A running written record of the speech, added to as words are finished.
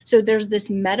So there's this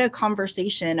meta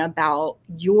conversation about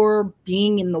your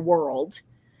being in the world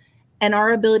and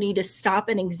our ability to stop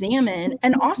and examine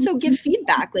and also give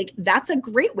feedback. Like, that's a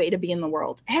great way to be in the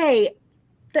world. Hey,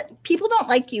 people don't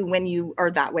like you when you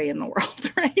are that way in the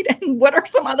world, right? And what are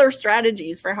some other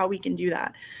strategies for how we can do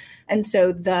that? And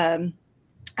so the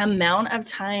amount of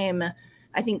time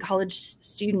I think college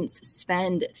students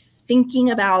spend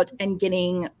thinking about and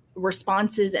getting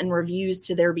responses and reviews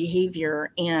to their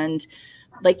behavior, and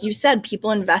like you said, people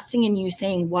investing in you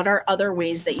saying, what are other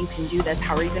ways that you can do this?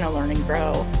 How are you going to learn and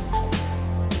grow?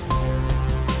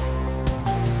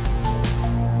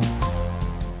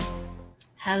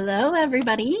 Hello,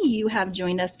 everybody. You have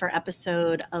joined us for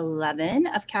episode 11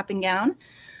 of Cap and Gown.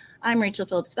 I'm Rachel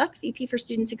Phillips-Buck, VP for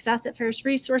Student Success at Ferris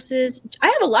Resources. I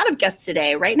have a lot of guests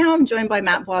today. Right now, I'm joined by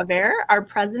Matt Boisvert, our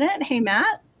president. Hey,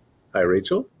 Matt. Hi,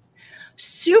 Rachel.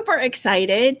 Super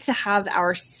excited to have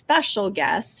our special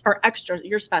guest, or extra,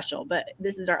 you're special, but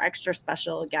this is our extra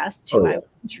special guest who I will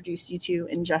introduce you to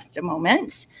in just a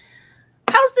moment.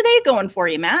 How's the day going for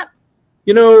you, Matt?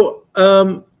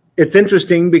 It's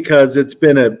interesting because it's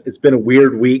been a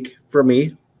weird week for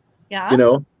me.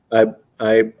 Yeah. A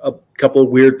couple of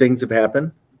weird things have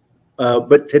happened.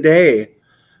 But today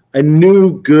I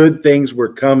knew good things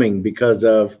were coming because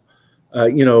of, I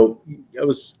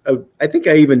think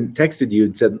I even texted you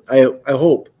and said, I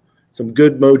hope some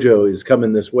good mojo is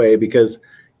coming this way because,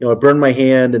 I burned my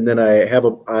hand and then I have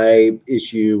an eye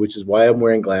issue, which is why I'm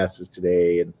wearing glasses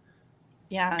today. And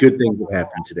good things have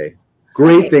happened today.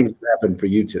 Great things have happened for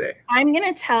you today. I'm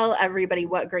going to tell everybody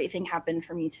what great thing happened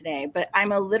for me today, but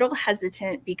I'm a little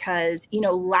hesitant because,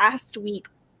 last week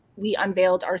we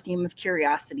unveiled our theme of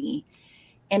curiosity,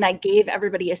 and I gave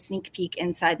everybody a sneak peek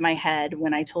inside my head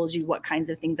when I told you what kinds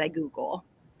of things I Google.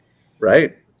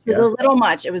 Right. It was a little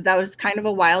much. That was kind of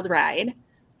a wild ride.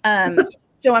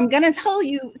 So I'm going to tell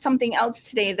you something else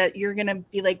today that you're going to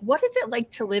be like, what is it like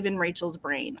to live in Rachel's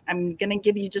brain? I'm going to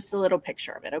give you just a little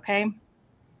picture of it. Okay.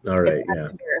 All right. Yeah.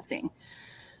 Embarrassing.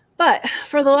 But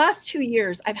for the last 2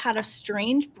 years, I've had a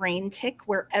strange brain tick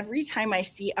where every time I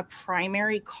see a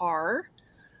primary colored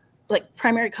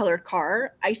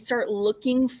car, I start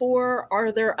looking for,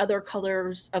 are there other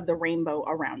colors of the rainbow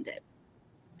around it?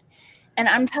 And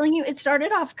I'm telling you, it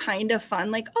started off kind of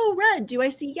fun. Like, oh, red. Do I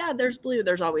see? Yeah, there's blue.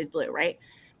 There's always blue, right?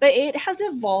 But it has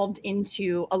evolved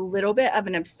into a little bit of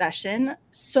an obsession,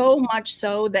 so much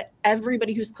so that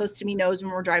everybody who's close to me knows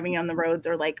when we're driving on the road,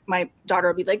 they're like, my daughter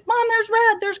will be like, Mom, there's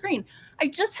red, there's green. I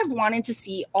just have wanted to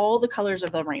see all the colors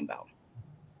of the rainbow.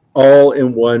 All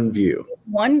in one view.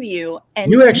 One view. And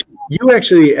you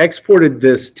actually exported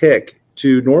this tick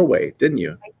to Norway, didn't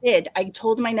you? I did. I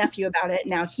told my nephew about it.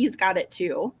 Now he's got it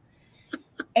too.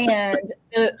 And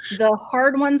the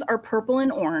hard ones are purple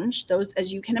and orange. Those,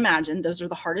 as you can imagine, those are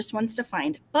the hardest ones to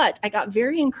find. But I got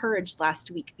very encouraged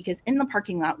last week because in the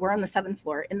parking lot, we're on the 7th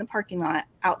floor, in the parking lot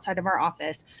outside of our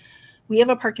office, we have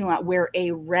a parking lot where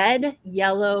a red,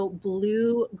 yellow,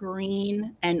 blue,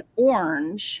 green, and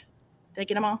orange, did I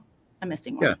get them all? I'm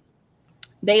missing one. Yeah.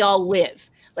 They all live.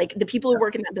 Like the people who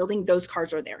work in that building, those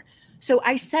cars are there. So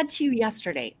I said to you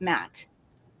yesterday, Matt,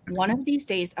 one of these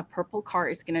days, a purple car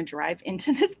is going to drive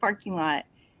into this parking lot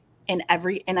and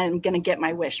I'm going to get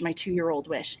my wish, my 2-year-old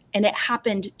wish. And it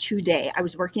happened today. I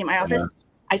was working at my office.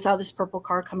 I saw this purple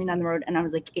car coming down the road and I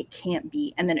was like, it can't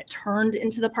be. And then it turned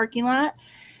into the parking lot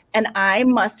and I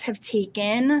must have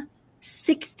taken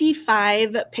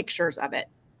 65 pictures of it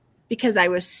because I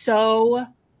was so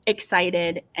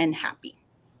excited and happy.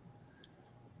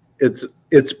 It's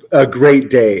a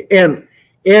great day. And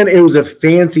it was a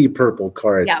fancy purple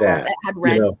car at that. It had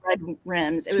red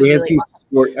rims. It was fancy really awesome.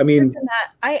 sport. I mean,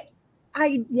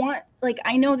 I want, like,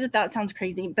 I know that sounds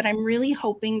crazy, but I'm really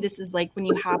hoping this is like when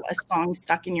you have a song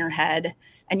stuck in your head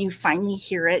and you finally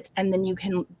hear it and then you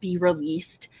can be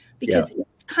released because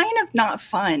it's kind of not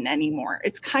fun anymore.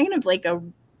 It's kind of like a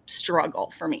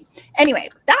struggle for me. Anyway,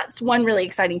 that's one really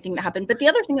exciting thing that happened. But the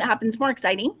other thing that happened is more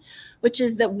exciting, which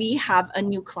is that we have a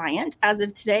new client as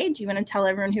of today. Do you want to tell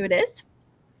everyone who it is?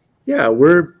 Yeah,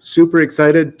 we're super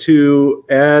excited to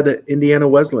add Indiana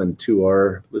Wesleyan to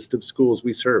our list of schools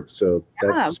we serve. So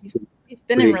we've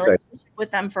been in relationship with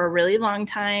them for a really long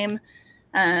time.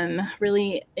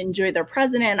 Really enjoy their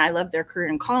president. I love their career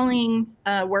and calling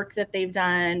work that they've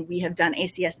done. We have done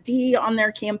ACSD on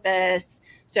their campus.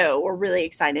 So we're really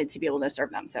excited to be able to serve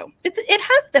them. So it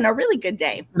has been a really good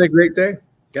day. It's been a great day.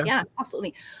 Yeah,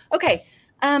 absolutely. Okay.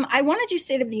 I want to do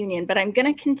State of the Union, but I'm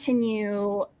going to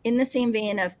continue in the same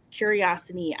vein of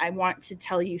curiosity. I want to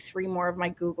tell you 3 more of my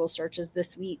Google searches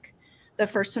this week. The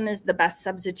first one is the best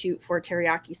substitute for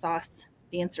teriyaki sauce.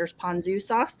 The answer is ponzu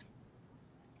sauce.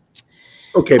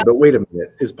 Okay, but wait a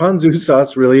minute. Is ponzu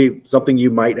sauce really something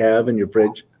you might have in your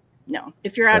fridge? No,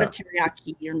 if you're out of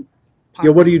teriyaki, you're ponzu. Yeah,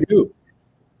 what do you do?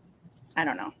 I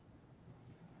don't know.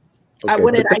 Okay,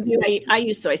 what did I do? I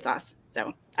use soy sauce,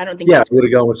 so I don't think. Yeah, I would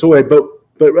have gone with soy, but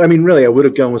I mean, really, I would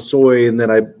have gone with soy, and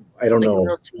then I don't know, a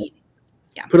little sweet.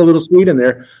 Yeah, put a little sweet in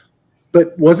there.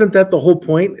 But wasn't that the whole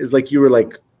point? Is like you were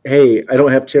like, hey, I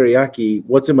don't have teriyaki.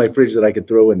 What's in my fridge that I could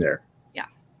throw in there? Yeah.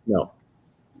 No.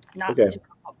 Not okay. Super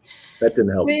helpful. That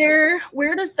didn't help.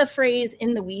 Where does the phrase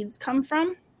 "in the weeds" come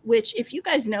from? Which, if you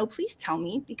guys know, please tell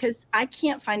me, because I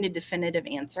can't find a definitive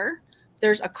answer.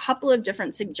 There's a couple of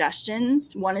different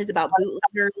suggestions. One is about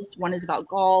bootleggers. One is about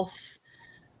golf.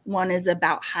 One is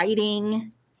about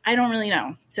hiding. I don't really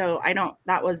know. So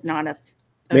that was not a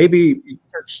maybe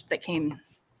search that came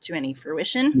to any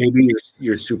fruition. Maybe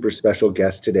your super special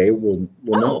guest today will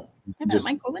know. I bet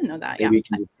Michael would know that. Maybe you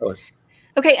can just tell us.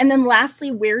 Okay, and then lastly,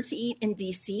 where to eat in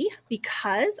DC,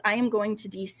 because I am going to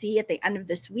DC at the end of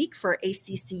this week for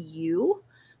ACCU.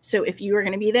 So if you are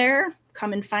going to be there,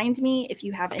 come and find me. If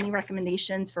you have any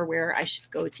recommendations for where I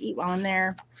should go to eat while I'm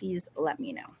there, please let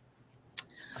me know.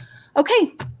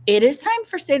 Okay, it is time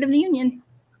for State of the Union.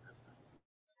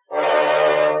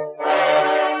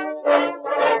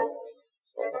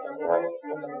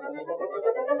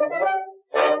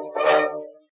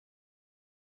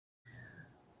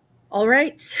 All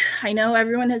right. I know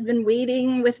everyone has been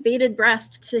waiting with bated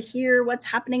breath to hear what's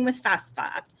happening with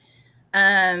FAFSA.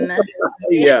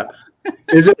 Yeah.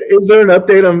 Is there an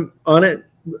update on it?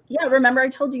 Yeah. Remember, I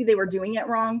told you they were doing it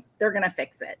wrong. They're going to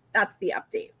fix it. That's the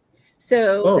update.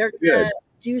 So they're going to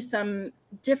do some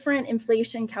different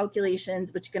inflation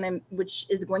calculations, which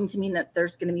is going to mean that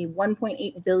there's going to be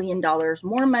 $1.8 billion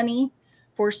more money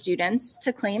for students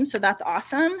to claim. So that's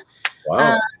awesome.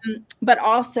 Wow. But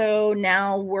also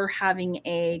now we're having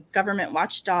a government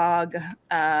watchdog.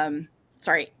 The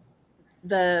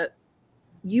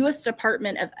U.S.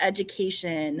 Department of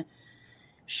Education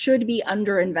should be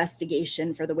under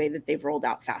investigation for the way that they've rolled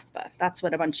out FAFSA. That's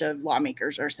what a bunch of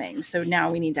lawmakers are saying. So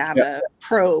now we need to have a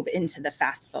probe into the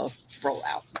FAFSA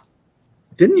rollout.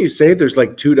 Didn't you say there's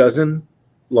like 24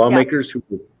 lawmakers who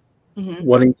are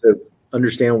wanting to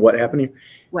understand what happened here?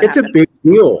 It's a big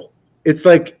deal. It's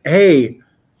like, hey,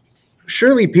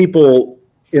 surely people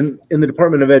in the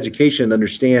Department of Education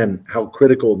understand how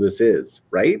critical this is,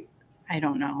 right? I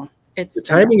don't know. It's the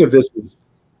timing of this is,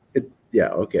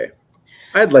 okay.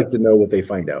 I'd like to know what they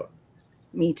find out.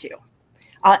 Me too.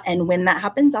 And when that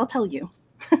happens, I'll tell you.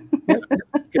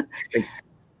 Thanks.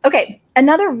 Okay,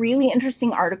 another really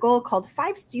interesting article called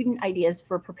 5 Student Ideas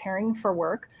for Preparing for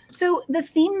Work. So the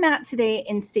theme, Matt, today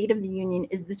in State of the Union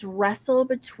is this wrestle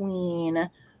between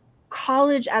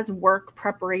college as work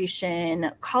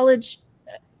preparation, college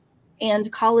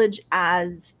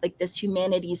as like this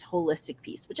humanities holistic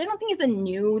piece, which I don't think is a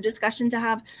new discussion to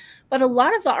have, but a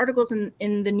lot of the articles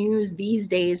in the news these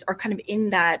days are kind of in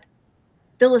that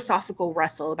philosophical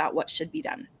wrestle about what should be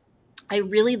done. I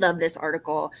really love this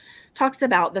article. Talks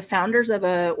about the founders of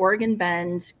a Oregon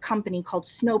Bend company called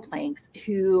Snowplanks,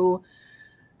 who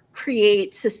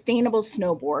create sustainable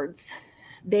snowboards.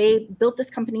 They built this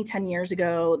company 10 years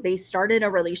ago. They started a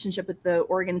relationship with the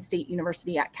Oregon State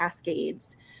University at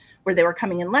Cascades, where they were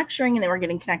coming and lecturing and they were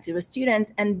getting connected with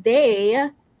students. And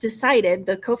the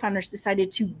co-founders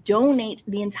decided to donate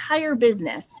the entire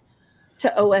business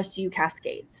to OSU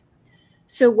Cascades.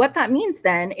 So what that means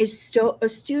then is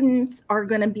students are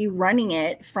going to be running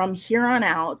it from here on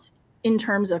out in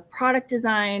terms of product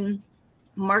design,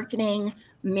 marketing,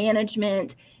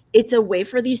 management. It's a way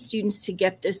for these students to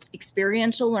get this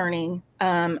experiential learning,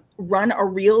 run a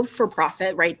real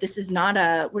for-profit, right? This is not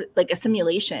a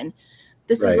simulation.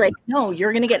 This is like, no,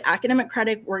 you're going to get academic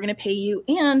credit. We're going to pay you.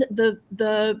 And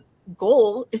the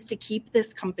goal is to keep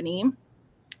this company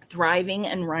thriving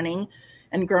and running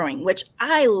and growing, which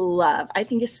I love. I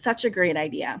think is such a great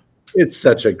idea. It's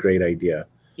such a great idea.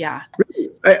 Yeah.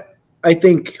 I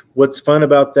think what's fun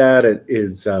about that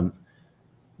is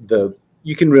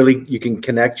you can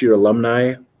connect your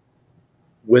alumni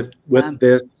with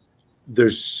this.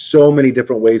 There's so many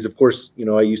different ways. Of course,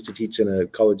 I used to teach in a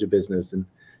college of business, and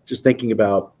just thinking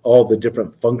about all the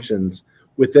different functions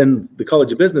within the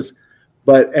College of Business.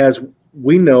 But as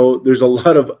we know, there's a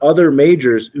lot of other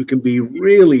majors who can be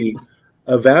really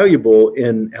valuable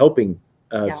in helping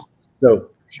us. So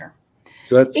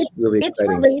that's really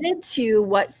exciting. It's related to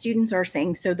what students are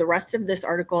saying. So the rest of this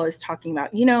article is talking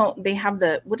about, they have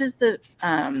what is the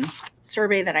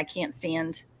survey that I can't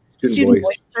stand? Student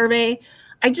voice survey.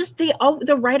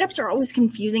 The write-ups are always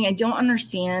confusing. I don't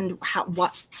understand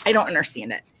I don't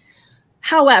understand it.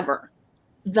 However,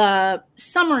 the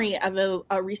summary of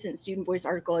a recent Student Voice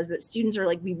article is that students are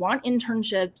like, we want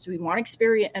internships, we want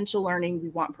experiential learning, we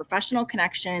want professional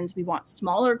connections, we want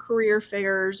smaller career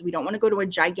fairs, we don't want to go to a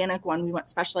gigantic one, we want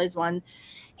specialized one,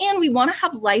 and we want to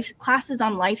have life classes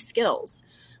on life skills,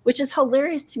 which is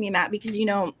hilarious to me, Matt, because, you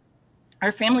know,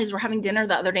 our families were having dinner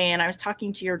the other day and I was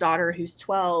talking to your daughter who's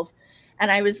 12, and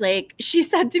I was like, she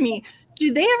said to me,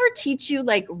 do they ever teach you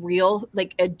like real,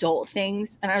 like adult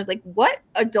things? And I was like, what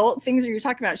adult things are you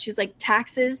talking about? She's like,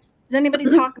 taxes. Does anybody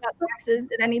talk about taxes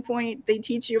at any point? They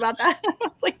teach you about that? I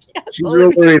was like, yes. She's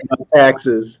real worried about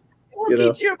taxes. We'll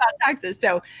teach you about taxes.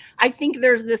 So I think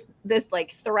there's this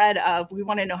like thread of, we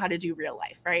want to know how to do real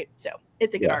life, right? So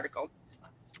it's a good article.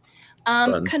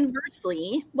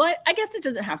 Conversely, I guess it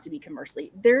doesn't have to be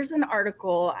conversely. There's an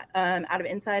article out of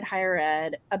Inside Higher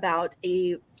Ed about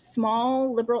a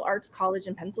small liberal arts college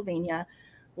in Pennsylvania,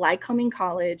 Lycoming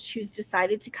College, who's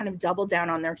decided to kind of double down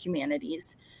on their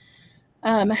humanities.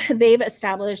 They've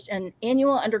established an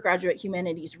annual undergraduate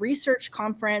humanities research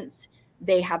conference.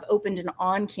 They have opened an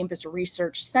on-campus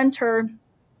research center.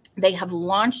 They have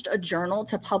launched a journal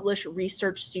to publish the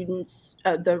research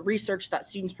that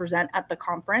students present at the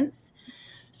conference.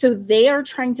 So they are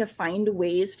trying to find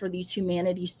ways for these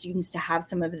humanities students to have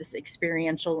some of this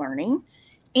experiential learning.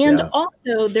 And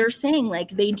also they're saying,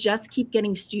 like, they just keep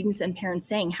getting students and parents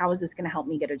saying, how is this going to help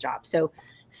me get a job? So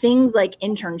things like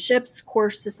internships,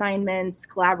 course assignments,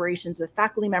 collaborations with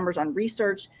faculty members on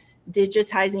research,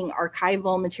 digitizing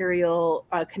archival material,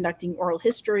 conducting oral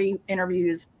history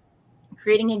interviews,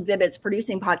 creating exhibits,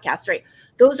 producing podcasts, right?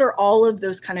 Those are all of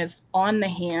those kind of on the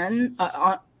hand,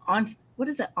 on what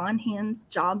is it? On hands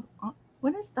job.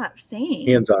 What is that saying?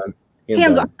 Hands-on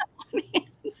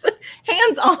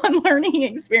learning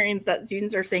experience that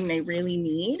students are saying they really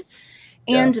need.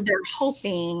 And they're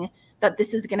hoping that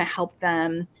this is going to help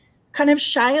them kind of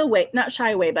not shy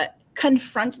away, but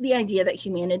confront the idea that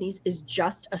humanities is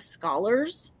just a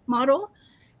scholar's model,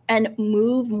 and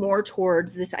move more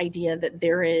towards this idea that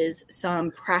there is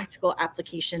some practical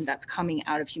application that's coming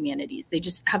out of humanities. They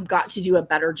just have got to do a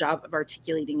better job of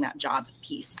articulating that job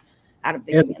piece out of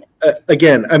the humanities.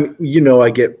 Again, I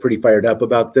get pretty fired up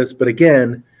about this, but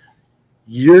again,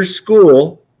 your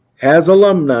school has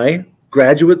alumni,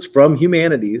 graduates from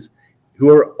humanities, who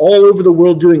are all over the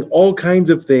world doing all kinds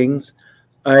of things.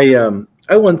 I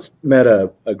once met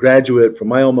a graduate from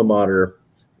my alma mater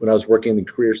when I was working in the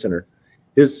Career Center.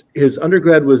 His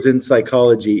undergrad was in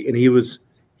psychology, and he was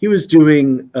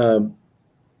doing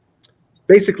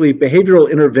basically behavioral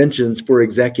interventions for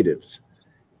executives,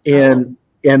 and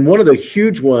one of the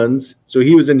huge ones. So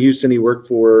he was in Houston. He worked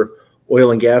for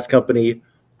oil and gas company,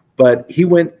 but he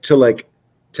went to like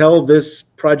tell this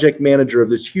project manager of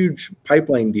this huge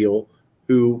pipeline deal,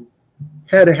 who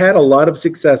had a lot of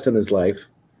success in his life.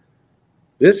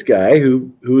 This guy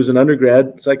who was an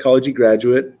undergrad psychology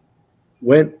graduate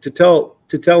went to tell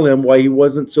him why he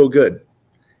wasn't so good.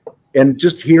 And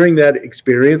just hearing that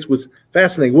experience was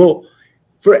fascinating. Well,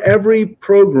 for every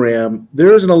program,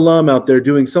 there's an alum out there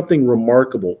doing something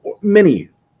remarkable, many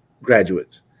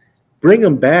graduates. Bring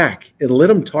them back and let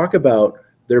them talk about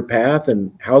their path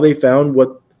and how they found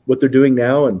what they're doing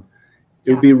now. And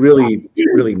it would be really,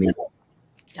 really neat.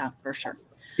 Yeah, for sure.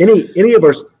 Any of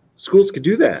our schools could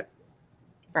do that.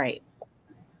 Right.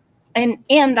 And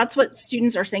that's what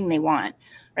students are saying they want,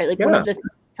 right? Like one of the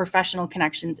professional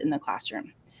connections in the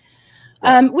classroom,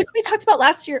 which we talked about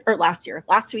last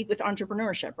week with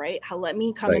entrepreneurship, right? Let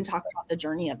me come and talk about the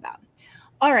journey of that.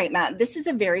 All right, Matt, this is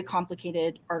a very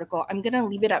complicated article. I'm going to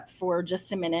leave it up for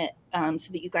just a minute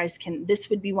so that you guys this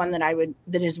would be one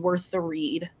that is worth the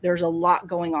read. There's a lot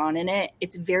going on in it.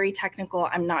 It's very technical.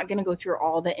 I'm not going to go through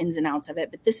all the ins and outs of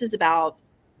it, but this is about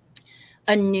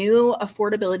a new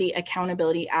Affordability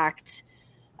Accountability Act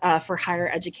for higher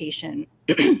education.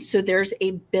 So there's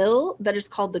a bill that is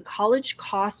called the College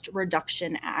Cost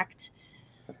Reduction Act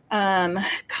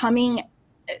coming.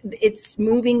 It's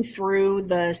moving through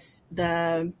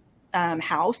the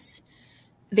House.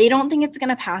 They don't think it's going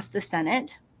to pass the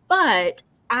Senate, but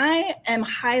I am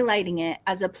highlighting it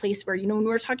as a place where, when we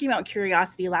were talking about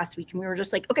curiosity last week, and we were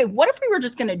just like, okay, what if we were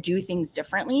just going to do things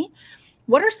differently?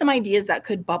 What are some ideas that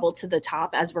could bubble to the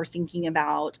top as we're thinking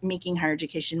about making higher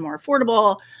education more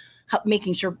affordable,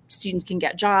 making sure students can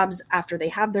get jobs after they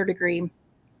have their degree?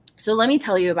 So let me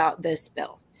tell you about this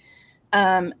bill.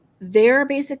 They're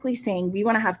basically saying we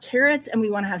want to have carrots and we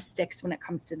want to have sticks when it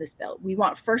comes to this bill. We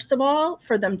want, first of all,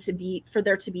 for there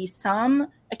to be some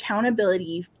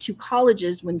accountability to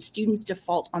colleges when students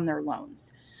default on their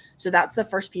loans. So that's the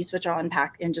first piece, which I'll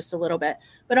unpack in just a little bit.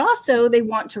 But also they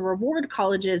want to reward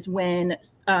colleges when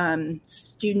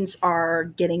students are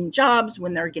getting jobs,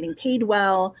 when they're getting paid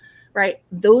well, right?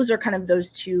 Those are kind of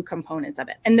those two components of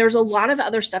it. And there's a lot of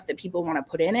other stuff that people want to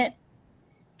put in it.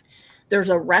 There's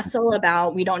a wrestle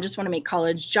about, we don't just want to make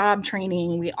college job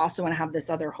training. We also want to have this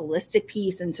other holistic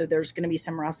piece. And so there's going to be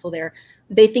some wrestle there.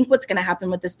 They think what's going to happen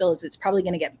with this bill is it's probably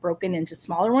going to get broken into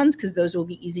smaller ones because those will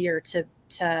be easier to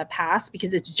pass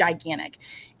because it's gigantic.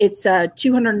 It's a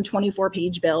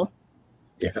 224-page bill.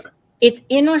 Yeah. It's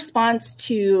in response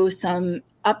to some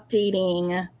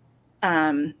updating,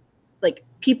 like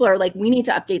people are like, we need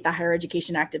to update the Higher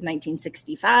Education Act of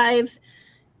 1965.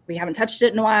 We haven't touched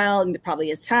it in a while, and it probably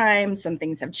is time. Some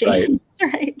things have changed,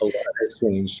 right? A lot has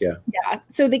changed, yeah. Yeah.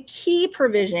 So the key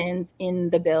provisions in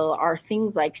the bill are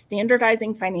things like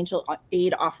standardizing financial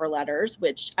aid offer letters,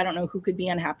 which I don't know who could be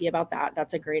unhappy about that.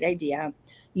 That's a great idea.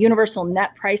 Universal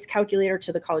net price calculator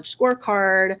to the college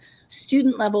scorecard,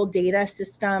 student level data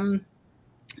system,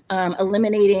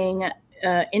 eliminating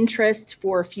interest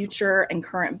for future and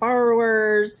current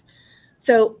borrowers.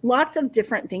 So lots of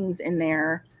different things in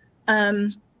there.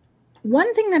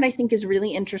 One thing that I think is really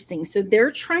interesting, so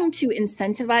they're trying to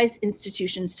incentivize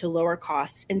institutions to lower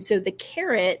costs. And so the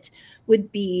carrot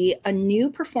would be a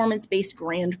new performance-based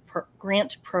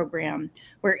grant program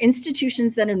where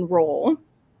institutions that enroll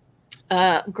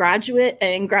graduate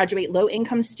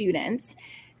low-income students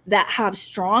that have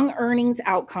strong earnings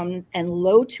outcomes and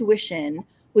low tuition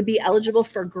would be eligible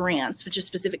for grants, which is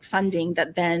specific funding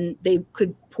that then they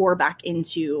could pour back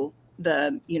into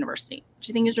the university,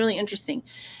 which I think is really interesting.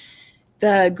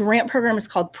 The grant program is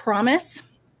called Promise.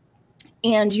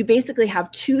 And you basically have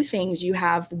two things. You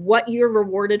have what you're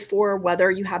rewarded for,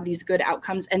 whether you have these good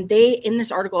outcomes. And they, in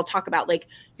this article, talk about like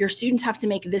your students have to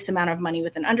make this amount of money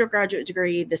with an undergraduate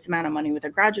degree, this amount of money with a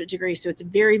graduate degree. So it's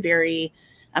very, very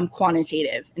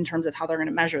quantitative in terms of how they're going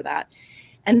to measure that.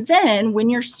 And then when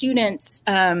your students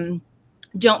don't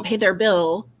pay their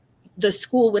bill, the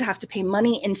school would have to pay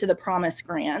money into the Promise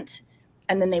grant.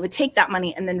 And then they would take that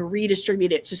money and then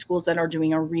redistribute it to schools that are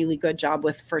doing a really good job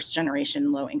with first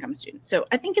generation low income students. So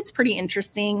I think it's pretty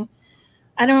interesting.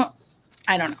 I don't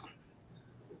know.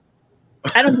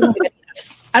 I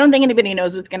don't think anybody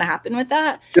knows what's going to happen with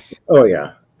that. Oh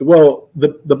yeah. Well,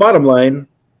 the bottom line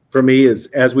for me is,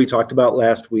 as we talked about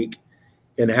last week,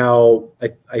 and how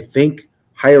I think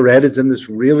higher ed is in this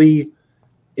really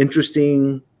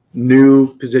interesting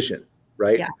new position,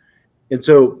 right? Yeah. And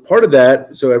so part of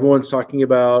that, so everyone's talking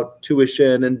about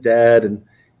tuition and debt and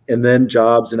then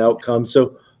jobs and outcomes.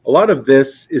 So a lot of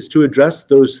this is to address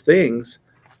those things.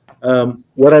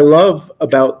 What I love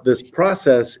about this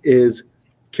process is,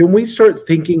 can we start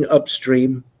thinking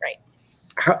upstream?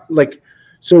 Right.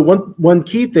 So one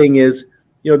key thing is,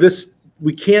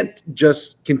 we can't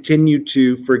just continue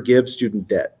to forgive student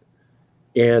debt.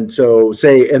 And so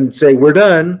say we're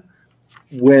done.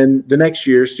 When the next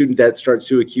year student debt starts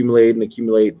to accumulate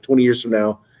 20 years from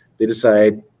now, they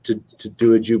decide to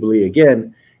do a jubilee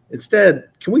again. Instead,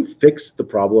 can we fix the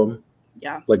problem?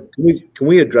 Yeah. Like, can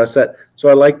we address that? So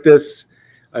I like this.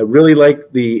 I really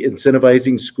like the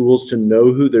incentivizing schools to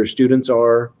know who their students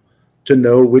are, to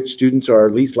know which students are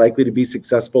least likely to be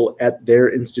successful at their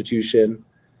institution.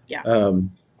 Yeah.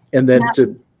 And then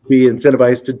to be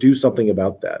incentivized to do something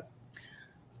about that.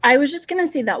 I was just going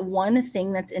to say that one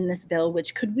thing that's in this bill,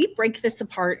 which could we break this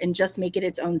apart and just make it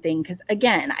its own thing? Because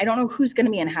again, I don't know who's going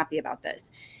to be unhappy about this,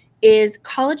 is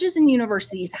colleges and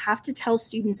universities have to tell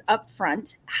students up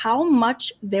front how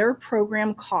much their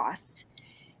program cost,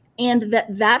 and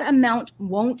that amount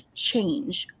won't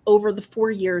change over the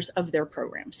 4 years of their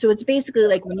program. So it's basically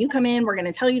like, when you come in, we're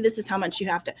going to tell you this is how much you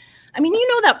have to. I mean,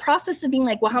 that process of being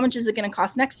like, well, how much is it going to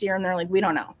cost next year? And they're like, we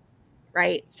don't know.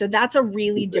 Right. So that's a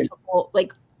really difficult,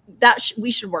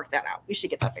 we should work that out. We should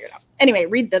get that figured out. Anyway,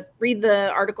 read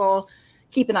the article,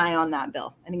 keep an eye on that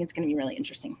bill. I think it's going to be really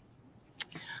interesting.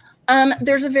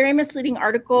 There's a very misleading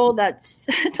article that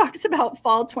talks about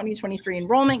fall 2023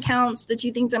 enrollment counts. The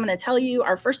two things I'm going to tell you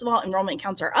are, first of all, enrollment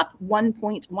counts are up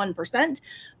 1.1%,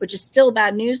 which is still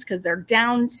bad news because they're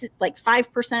down like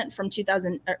 5% from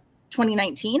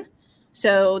 2019.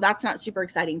 So that's not super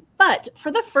exciting. But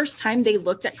for the first time, they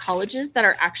looked at colleges that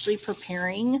are actually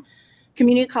preparing,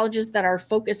 community colleges that are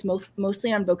focused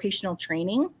mostly on vocational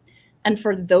training. And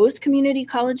for those community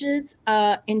colleges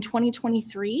in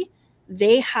 2023,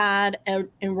 they had an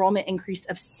enrollment increase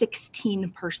of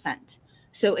 16%.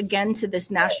 So again, to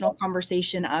this national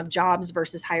conversation of jobs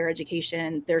versus higher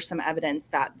education, there's some evidence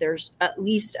that there's at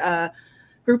least a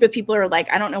group of people who are like,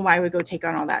 I don't know why I would go take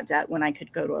on all that debt when I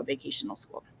could go to a vocational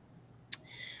school.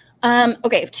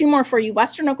 Okay, I have two more for you.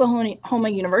 Western Oklahoma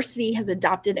University has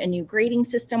adopted a new grading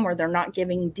system where they're not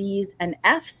giving D's and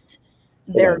F's.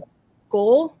 Their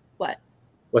goal, what?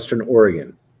 Western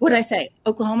Oregon. What did I say?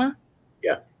 Oklahoma?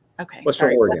 Yeah. Okay.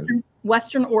 Western Oregon.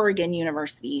 Western Oregon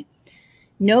University.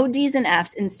 No D's and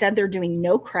F's. Instead, they're doing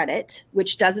no credit,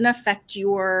 which doesn't affect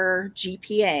your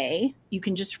GPA. You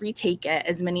can just retake it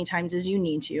as many times as you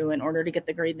need to in order to get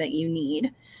the grade that you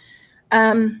need.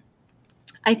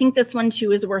 I think this one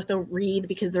too is worth a read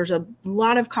because there's a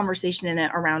lot of conversation in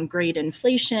it around grade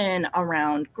inflation,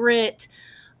 around grit,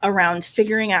 around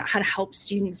figuring out how to help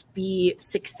students be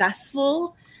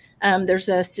successful. There's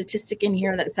a statistic in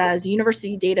here that says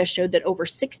university data showed that over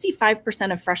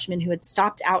 65% of freshmen who had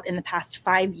stopped out in the past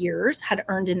 5 years had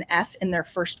earned an F in their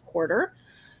first quarter.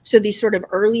 So these sort of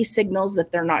early signals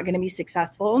that they're not going to be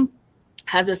successful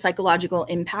has a psychological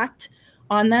impact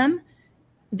on them.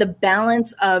 The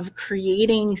balance of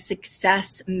creating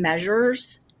success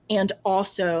measures and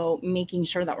also making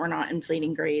sure that we're not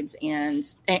inflating grades and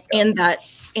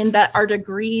that our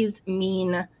degrees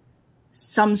mean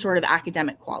some sort of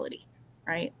academic quality,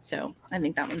 right? So I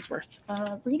think that one's worth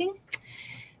reading.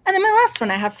 And then my last one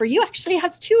I have for you actually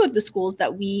has two of the schools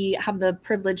that we have the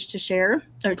privilege to share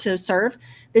or to serve.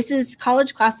 This is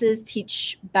College Classes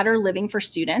Teach Better Living for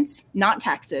Students, not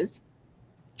taxes.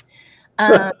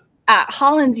 At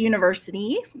Hollins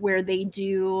University, where they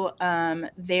do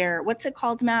their, what's it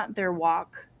called, Matt? Their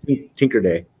walk? Tinker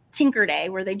Day. Tinker Day,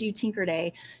 where they do Tinker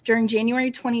Day during January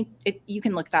 20. You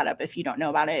can look that up if you don't know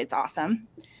about it. It's awesome.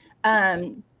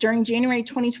 During January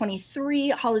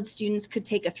 2023, Hollins students could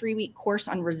take a 3-week course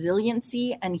on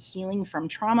resiliency and healing from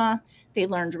trauma. They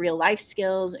learned real life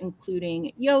skills,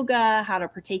 including yoga, how to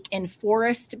partake in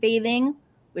forest bathing,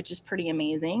 which is pretty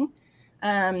amazing.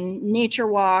 Nature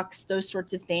walks, those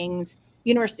sorts of things.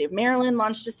 University of Maryland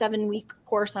launched a 7-week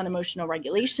course on emotional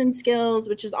regulation skills,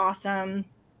 which is awesome.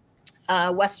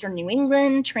 Western New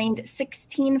England trained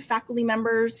 16 faculty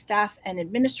members, staff, and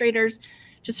administrators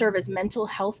to serve as mental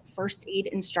health first aid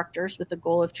instructors with the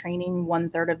goal of training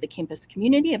 1/3 of the campus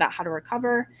community about how to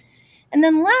recover. And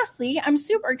then lastly, I'm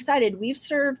super excited. We've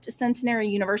served Centenary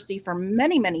University for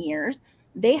many, many years.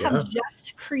 They have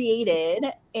just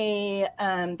created they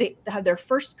have their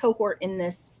first cohort in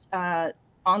this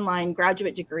online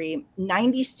graduate degree,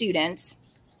 90 students.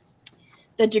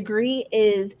 The degree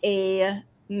is a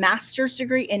master's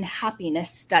degree in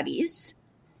happiness studies.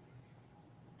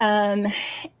 And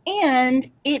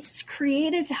it's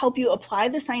created to help you apply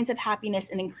the science of happiness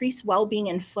and increase well-being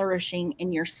and flourishing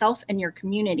in yourself and your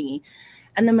community.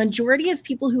 And the majority of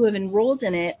people who have enrolled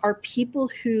in it are people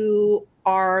who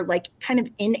are like kind of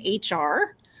in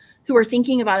HR, who are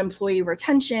thinking about employee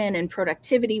retention and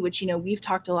productivity, which, you know, we've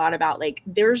talked a lot about. Like,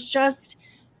 there's just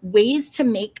ways to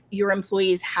make your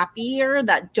employees happier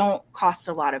that don't cost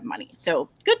a lot of money. So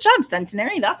good job,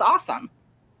 Centenary. That's awesome.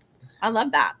 I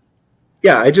love that.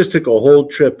 Yeah, I just took a whole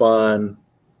trip on,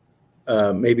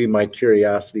 maybe my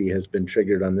curiosity has been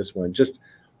triggered on this one, just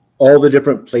all the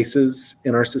different places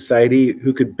in our society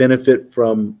who could benefit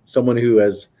from someone who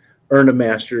has earned a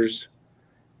master's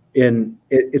in,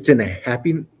 it's in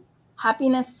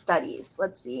happiness studies.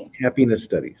 Let's see. Happiness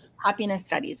studies. Happiness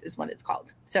studies is what it's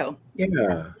called. So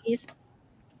yeah.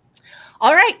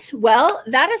 All right. Well,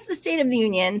 that is the State of the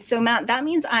Union. So Matt, that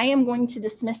means I am going to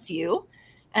dismiss you.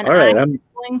 And all right, I'm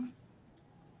going.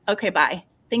 Okay, bye.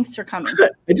 Thanks for coming.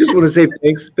 I just want to say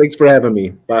thanks. Thanks for having me.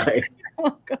 Bye. You're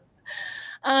welcome.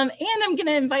 And I'm going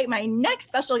to invite my next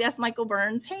special guest, Michael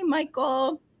Burns. Hey,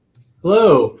 Michael.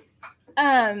 Hello.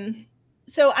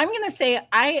 So I'm going to say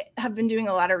I have been doing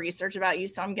a lot of research about you.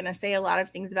 So I'm going to say a lot of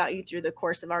things about you through the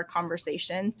course of our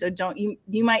conversation. So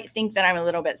you might think that I'm a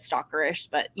little bit stalkerish,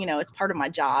 but you know, it's part of my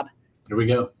job. Here we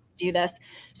go. Do this.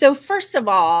 So first of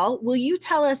all, will you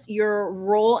tell us your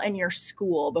role and your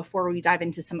school before we dive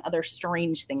into some other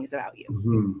strange things about you?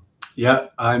 Mm-hmm. Yeah,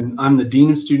 I'm the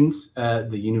Dean of Students at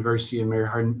the University of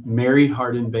Mary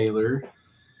Hardin Baylor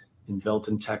in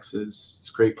Belton, Texas. It's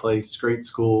a great place, great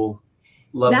school.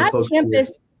 Love that the folks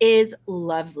campus here. Is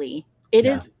lovely. It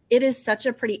is such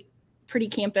a pretty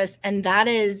campus, and that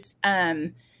is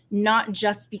not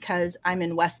just because I'm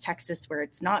in West Texas where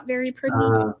it's not very pretty.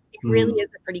 It really is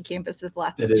a pretty campus with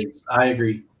lots of trees. I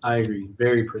agree.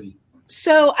 Very pretty.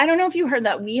 So I don't know if you heard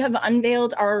that we have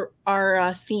unveiled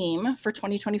our theme for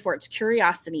 2024. It's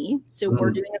curiosity. So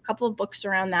we're doing a couple of books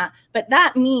around that. But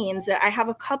that means that I have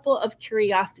a couple of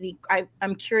curiosity.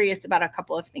 I'm curious about a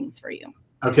couple of things for you.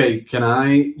 Okay.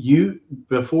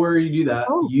 Before you do that,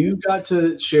 you got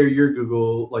to share your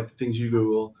Google, like the things you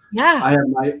Google. Yeah. I have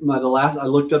I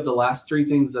looked up the last 3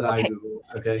 things that I Googled.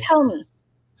 Okay. Tell me.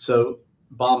 So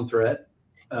bomb threat.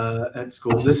 at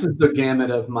school. This is the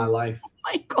gamut of my life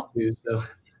Michael. too. So,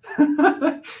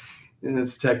 and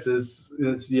it's Texas.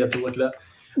 You have to look it up.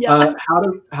 Yeah.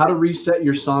 How to reset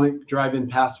your Sonic drive-in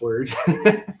password.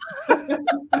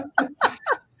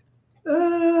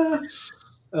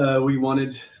 We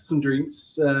wanted some drinks,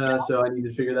 so I need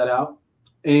to figure that out.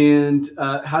 And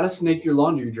how to snake your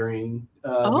laundry drain,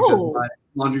 because my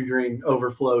laundry drain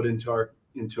overflowed into our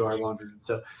laundry room.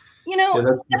 So,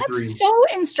 that's so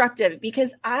instructive,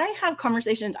 because I have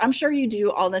conversations, I'm sure you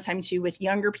do all the time too, with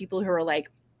younger people who are like,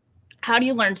 how do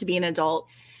you learn to be an adult?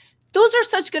 Those are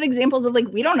such good examples of like,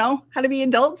 we don't know how to be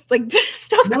adults. Like this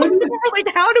stuff comes over,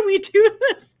 like, how do we do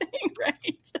this thing,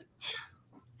 right?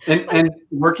 And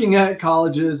working at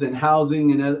colleges and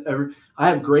housing and I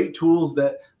have great tools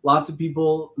that lots of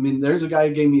people, I mean, there's a guy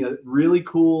who gave me a really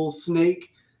cool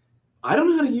snake. I don't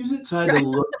know how to use it, so I had to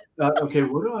look, okay,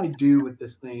 what do I do with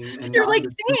this thing? And you're like,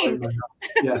 thanks.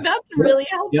 Yeah. That's really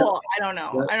helpful. Yeah. I don't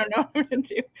know. I don't know what to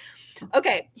do.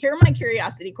 Okay, here are my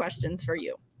curiosity questions for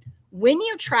you. When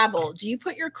you travel, do you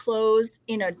put your clothes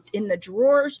in the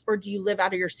drawers, or do you live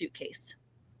out of your suitcase?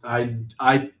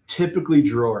 I typically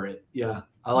drawer it. Yeah.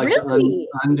 I like to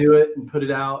undo it and put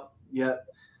it out. Yeah.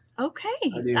 Okay.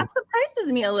 That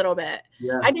surprises me a little bit.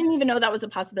 Yeah. I didn't even know that was a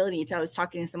possibility until I was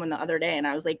talking to someone the other day, and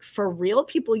I was like, for real,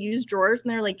 people use drawers?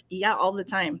 And they're like, yeah, all the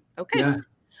time. Okay. Yeah.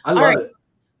 I love it.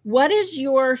 What is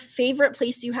your favorite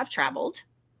place you have traveled?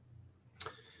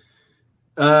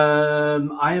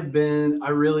 I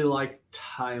really like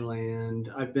Thailand.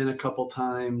 I've been a couple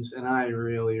times and I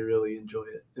really, really enjoy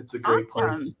it. It's a great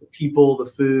place. The people, the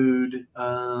food.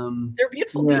 They're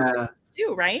beautiful beaches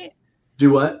too, right?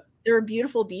 Do what? There are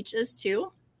beautiful beaches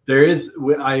too. There is.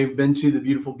 I've been to the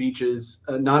beautiful beaches,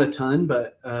 not a ton,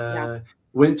 but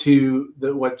went to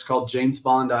what's called James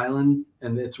Bond Island,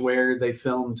 and it's where they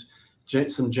filmed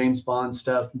some James Bond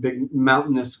stuff, big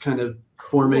mountainous kind of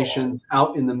formations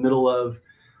out in the middle of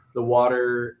the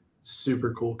water.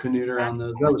 Super cool. Canoed around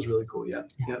those. That was really cool. Yeah.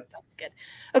 Yep. That's good.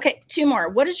 Okay. 2 more.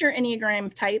 What is your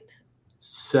Enneagram type?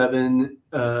 7.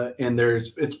 And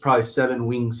it's probably 7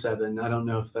 wing 7. I don't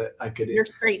know if that I could. You're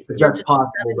great. If that's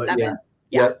possible, but 7. Yeah.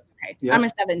 Yep. Okay. Yep. I'm a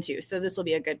 7 too. So this will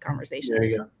be a good conversation. There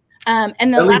you go. And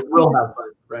then at least we'll have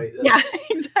fun, right? Yeah,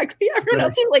 exactly. Everyone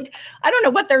else, like, I don't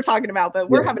know what they're talking about, but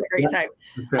we're having a great time.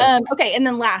 Okay. And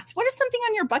then last, what is something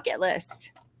on your bucket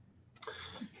list?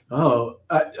 Oh,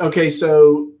 okay.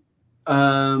 So,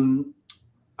 I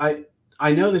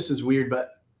know this is weird, but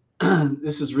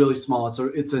this is really small.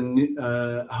 It's a new,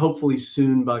 hopefully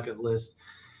soon bucket list.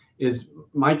 Is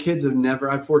my kids have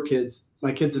never. I have 4 kids.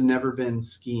 My kids have never been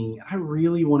skiing. I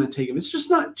really want to take them. It's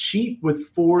just not cheap with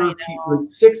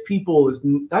 6 people.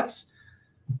 That's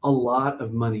a lot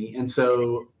of money, and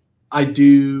so I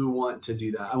do want to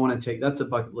do that. I want to that's a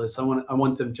bucket list. I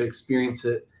want them to experience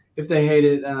it. If they hate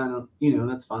it,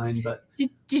 that's fine. But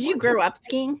did you grow up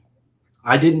skiing?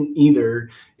 I didn't either.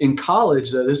 In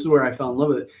college, though, this is where I fell in love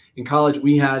with it. In college,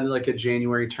 we had like a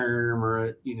January term,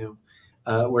 or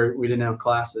where we didn't have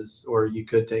classes, or you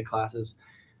could take classes.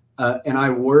 And I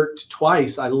worked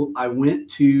twice. I went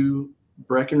to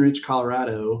Breckenridge,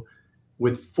 Colorado,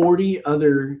 with 40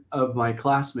 other of my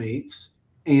classmates,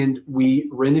 and we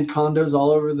rented condos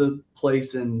all over the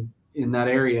place in that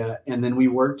area. And then we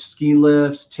worked ski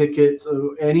lifts, tickets,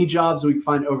 any jobs we could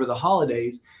find over the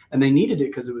holidays. And they needed it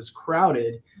because it was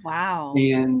crowded. Wow.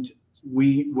 And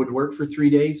we would work for 3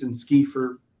 days and ski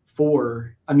for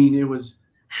 4. I mean, it was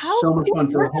so much fun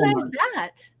for a whole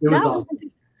month. It was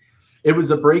awesome. It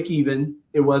was a break even.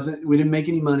 We didn't make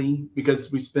any money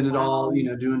because we spent it all,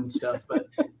 doing stuff, but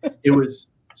it was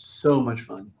so much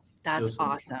fun. That's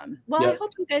awesome. Well, I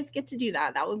hope you guys get to do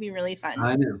that. That would be really fun.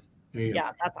 I know.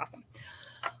 Yeah, that's awesome.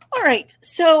 All right.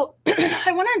 So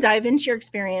I want to dive into your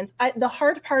experience. The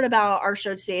hard part about our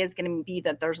show today is going to be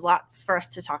that there's lots for us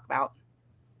to talk about.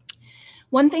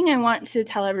 One thing I want to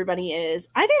tell everybody is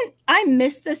I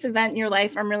missed this event in your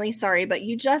life. I'm really sorry, but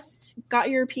you just got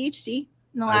your PhD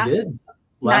in the last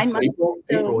 9 months.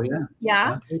 April,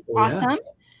 yeah. April, awesome.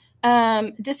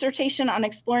 Dissertation on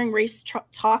exploring race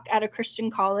talk at a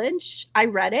Christian college. I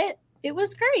read it. It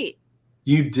was great.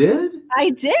 You did?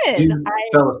 I did. You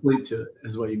fell asleep to it,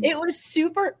 is what you mean. It was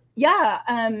super. Yeah.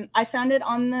 I found it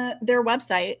on their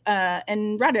website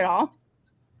and read it all.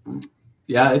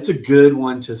 Yeah, it's a good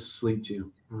one to sleep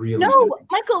to. Really? No, good.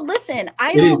 Michael, listen,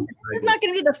 this is not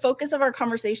going to be the focus of our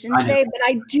conversation today, but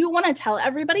I do want to tell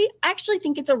everybody, I actually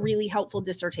think it's a really helpful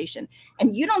dissertation.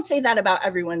 And you don't say that about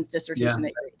everyone's dissertation that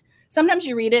you read. Sometimes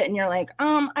you read it and you're like,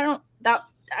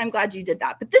 I'm glad you did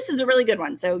that. But this is a really good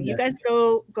one. So you guys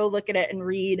go look at it and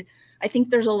read. I think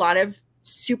there's a lot of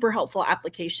super helpful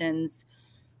applications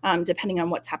depending on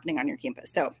what's happening on your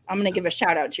campus. So I'm going to give a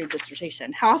shout out to your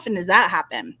dissertation. How often does that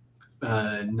happen?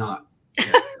 Not.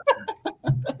 Yes.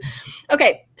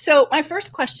 Okay. So my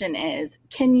first question is,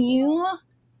 can you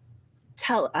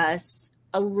tell us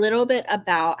a little bit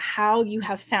about how you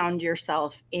have found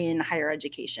yourself in higher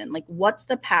education? Like, what's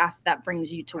the path that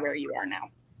brings you to where you are now?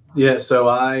 Yeah, so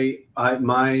I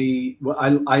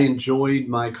enjoyed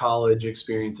my college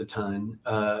experience a ton.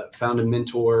 Found a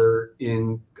mentor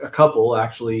in a couple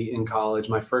actually in college.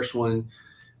 My first one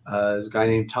is a guy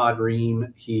named Todd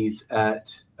Ream. He's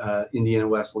at Indiana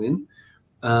Wesleyan.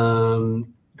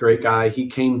 Great guy. He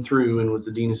came through and was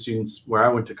the dean of students where I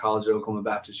went to college at Oklahoma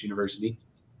Baptist University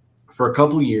for a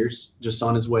couple of years, just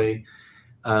on his way.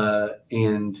 Well,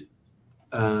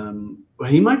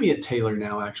 he might be at Taylor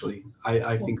now, actually.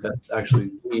 I think that's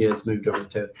actually, he has moved over to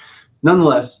Taylor.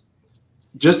 Nonetheless,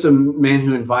 just a man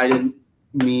who invited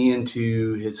me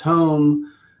into his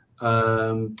home,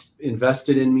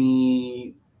 invested in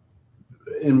me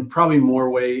in probably more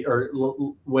ways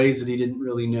that he didn't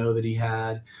really know that he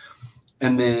had.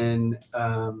 And then,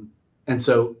 and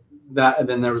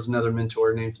then there was another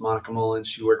mentor named Monica Mullins.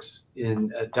 She works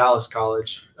at Dallas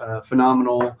College,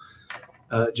 phenomenal,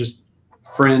 just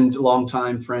friend,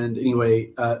 longtime friend.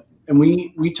 Anyway, and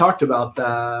we talked about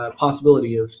the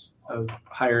possibility of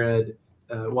higher ed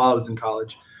while I was in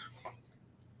college.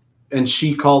 And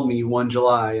she called me one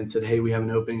July and said, "Hey, we have an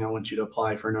opening. I want you to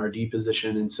apply for an RD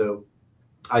position." And so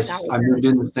I moved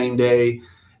in the same day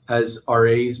as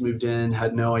RAs moved in.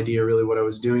 Had no idea really what I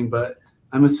was doing, but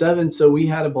I'm a 7, so we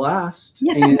had a blast.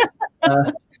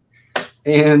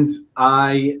 And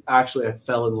I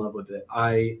fell in love with it.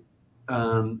 And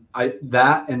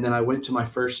then I went to my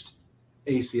first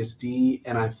ACSD,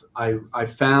 and I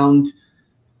found,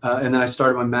 and then I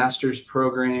started my master's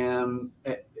program,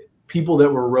 people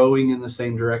that were rowing in the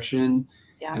same direction.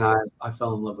 Yeah. And I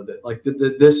fell in love with it. Like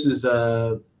this is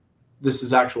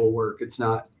actual work. It's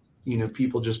not,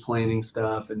 people just planning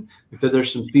stuff, and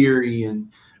there's some theory and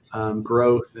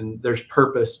growth, and there's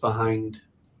purpose behind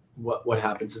what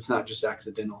happens. It's not just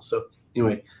accidental. So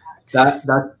anyway,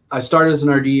 that's I started as an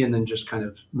RD and then just kind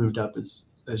of moved up as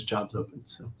jobs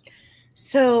opened.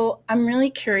 So I'm really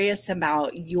curious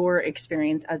about your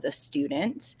experience as a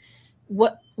student.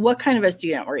 What kind of a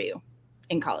student were you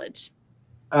in college?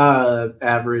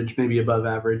 Average, maybe above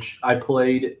average. I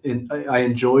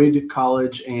enjoyed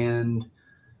college, and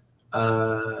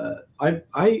I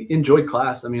enjoyed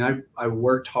class. I mean, I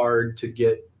worked hard to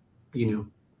get, a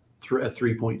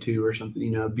 3.2 or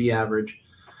something, be average.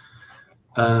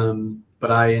 But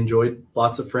I enjoyed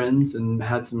lots of friends and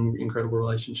had some incredible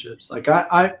relationships. Like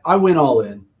I went all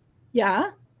in.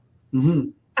 Yeah. Mm-hmm.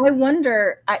 I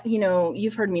wonder,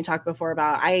 you've heard me talk before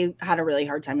about, I had a really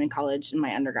hard time in college in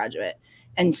my undergraduate.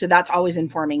 And so that's always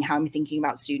informing how I'm thinking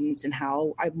about students and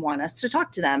how I want us to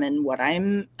talk to them and what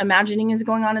I'm imagining is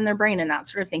going on in their brain and that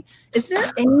sort of thing. Is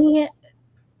there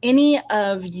any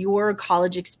of your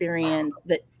college experience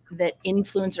that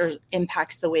influences or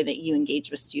impacts the way that you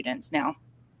engage with students now?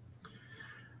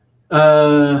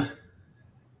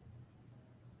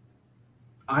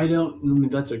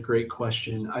 That's a great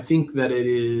question. I think that it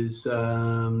is,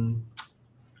 I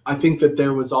think that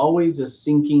there was always a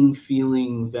sinking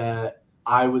feeling that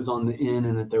I was on the in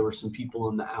and that there were some people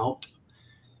on the out.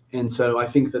 And so I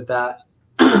think that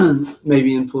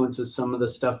maybe influences some of the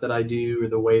stuff that I do or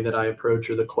the way that I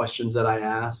approach or the questions that I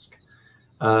ask.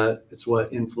 It's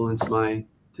what influenced my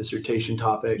dissertation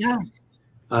topic. Yeah.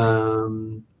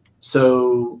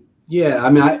 So yeah, I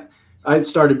mean, I'd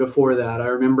started before that. I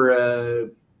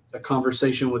remember a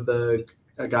conversation with a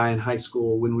guy in high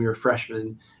school when we were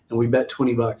freshmen, and we bet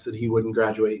 $20 that he wouldn't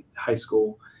graduate high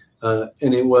school.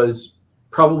 And it was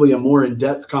probably a more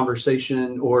in-depth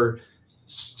conversation, it was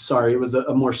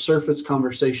a more surface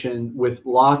conversation with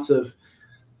lots of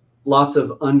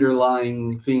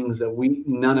underlying things that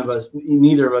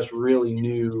neither of us really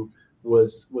knew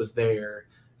was there.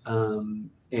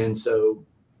 And so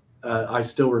I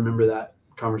still remember that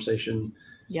conversation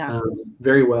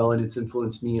very well, and it's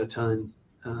influenced me a ton.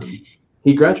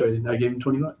 He graduated. I gave him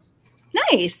 $20.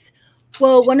 Nice.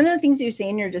 Well, one of the things you say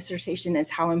in your dissertation is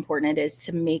how important it is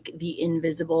to make the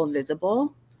invisible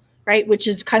visible, right? Which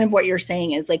is kind of what you're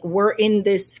saying is like, we're in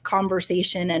this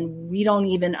conversation and we don't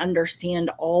even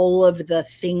understand all of the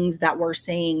things that we're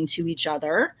saying to each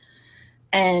other,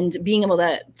 and being able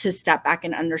to step back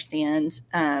and understand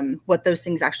what those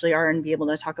things actually are and be able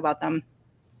to talk about them.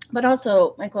 But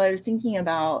also, Michael, I was thinking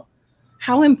about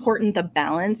how important the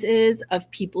balance is of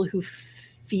people who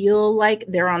feel like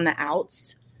they're on the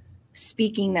outs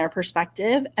speaking their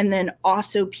perspective, and then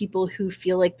also people who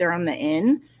feel like they're on the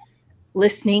in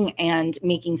listening and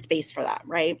making space for that,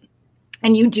 right?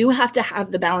 And you do have to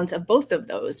have the balance of both of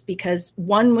those, because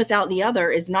one without the other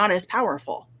is not as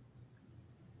powerful.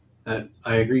 I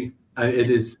agree.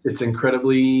 It's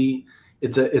incredibly,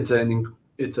 it's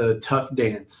a tough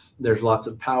dance. There's lots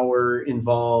of power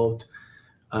involved.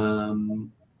 I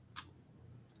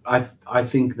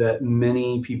think that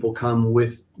many people come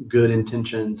with good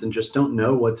intentions and just don't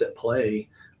know what's at play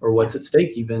or what's at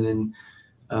stake even. And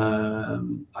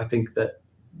I think that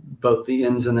both the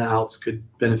ins and the outs could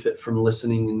benefit from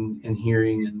listening and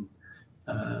hearing. And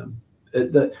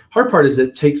the hard part is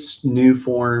it takes new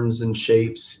forms and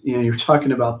shapes. You're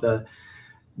talking about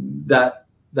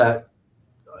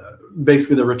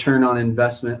basically the return on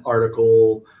investment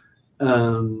article,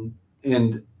 and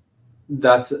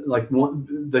that's like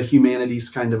the humanities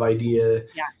kind of idea.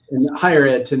 Yeah. And higher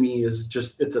ed to me is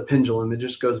it's a pendulum. It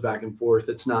just goes back and forth.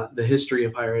 It's not, the history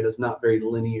of higher ed is not very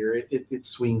linear. It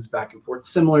swings back and forth,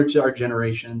 similar to our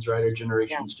generations, right? Our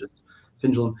generations just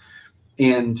pendulum.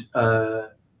 And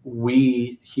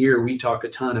we talk a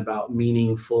ton about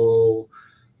meaningful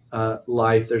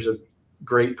life. There's a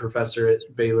great professor at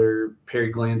Baylor,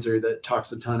 Perry Glanzer, that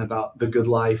talks a ton about the good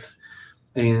life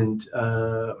and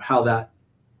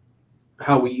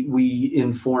how we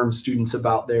inform students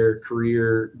about their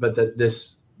career, but that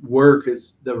this work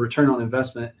is the return on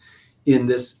investment in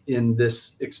this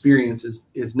experience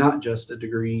is not just a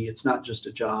degree. It's not just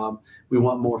a job. We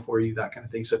want more for you, that kind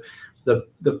of thing. So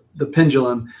the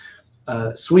pendulum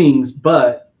swings,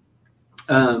 but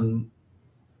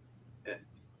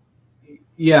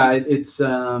it's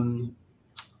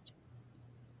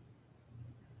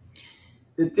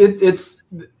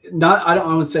not,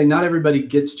 I would say not everybody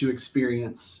gets to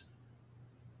experience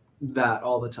that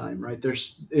all the time, right?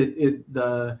 There's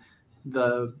the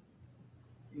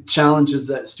challenges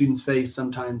that students face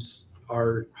sometimes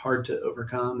are hard to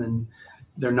overcome, and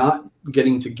they're not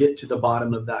getting to the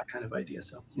bottom of that kind of idea.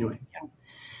 So anyway. Yeah.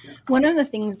 One of the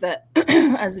things that,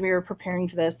 as we were preparing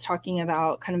for this, talking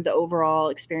about kind of the overall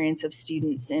experience of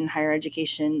students in higher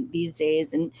education these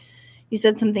days, and you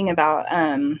said something about,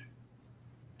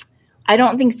 I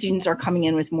don't think students are coming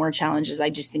in with more challenges. I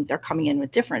just think they're coming in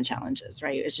with different challenges,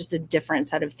 right? It's just a different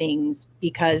set of things,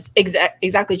 because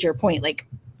exactly to your point, like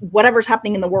whatever's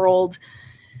happening in the world,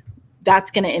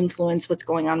 that's going to influence what's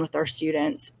going on with our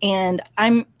students. And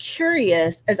I'm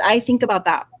curious, as I think about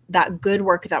that good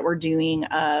work that we're doing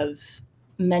of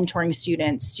mentoring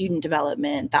students, student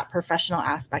development, that professional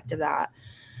aspect of that.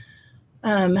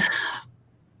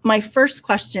 My first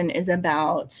question is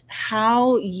about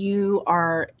how you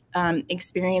are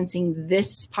experiencing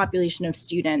this population of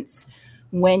students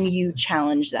when you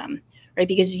challenge them, right?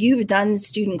 Because you've done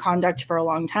student conduct for a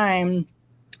long time.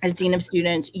 As dean of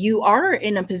students, you are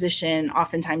in a position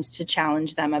oftentimes to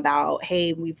challenge them about,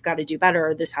 hey, we've got to do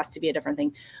better. This has to be a different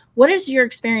thing. What is your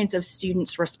experience of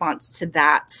students' response to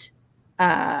that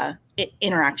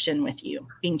interaction with you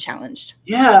being challenged?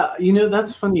 Yeah,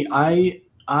 that's funny. I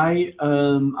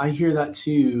hear that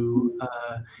too.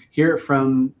 Hear it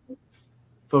from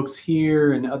folks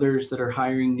here and others that are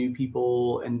hiring new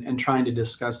people and trying to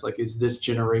discuss, like, is this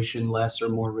generation less or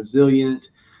more resilient?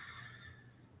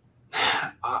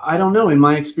 I don't know. In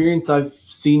my experience, I've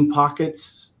seen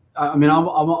pockets. I mean,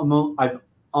 I've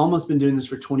almost been doing this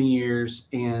for 20 years,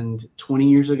 and 20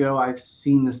 years ago, I've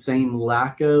seen the same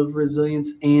lack of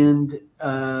resilience and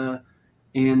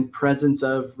presence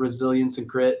of resilience and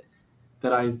grit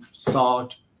that I saw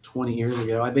 20 years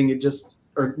ago. I think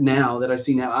now that I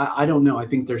see now, I don't know. I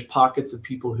think there's pockets of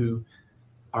people who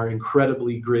are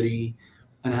incredibly gritty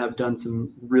and have done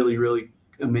some really, really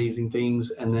amazing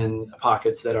things, and then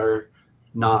pockets that are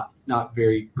not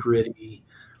very gritty.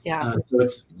 Yeah. So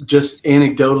it's just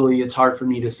anecdotally, it's hard for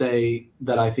me to say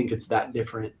that I think it's that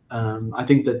different. I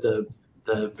think that the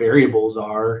variables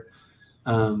are,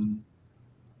 when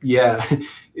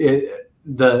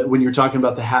you're talking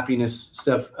about the happiness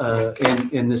stuff,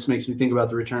 and this makes me think about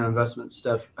the return on investment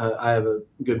stuff. I have a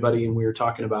good buddy, and we were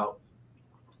talking about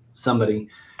somebody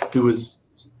who was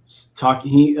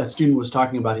a student was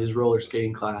talking about his roller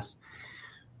skating class,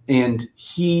 and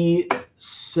he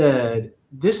said,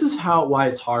 this is why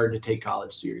it's hard to take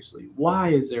college seriously. Why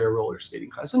is there a roller skating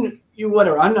class? And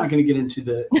whatever, I'm not going to get into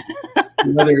the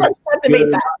whether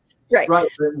debate that. Right. But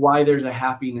why there's a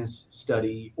happiness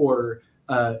study, or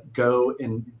go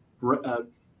and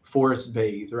forest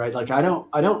bathe, right? Like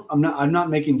I'm not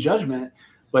making judgment,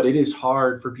 but it is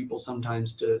hard for people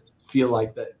sometimes to feel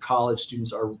like that college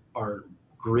students are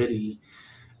gritty.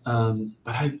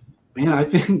 But I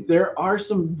think there are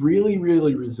some really,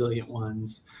 really resilient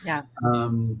ones. Yeah.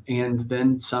 And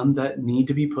then some that need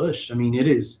to be pushed. I mean, it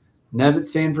is Nevitt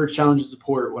Sanford challenge of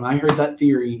support. When I heard that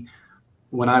theory,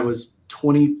 when I was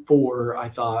 24, I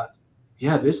thought,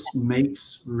 yeah, this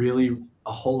makes really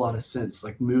a whole lot of sense.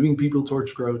 Like moving people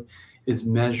towards growth is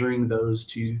measuring those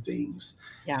two things,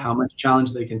 how much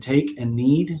challenge they can take and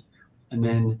need, and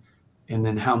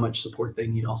then how much support they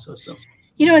need also. So,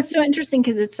 it's so interesting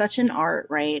because it's such an art,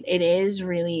 right? It is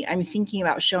really, I'm thinking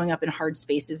about showing up in hard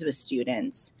spaces with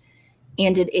students,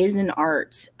 and it is an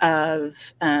art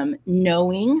of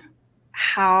knowing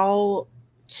how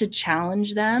to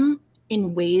challenge them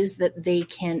in ways that they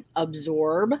can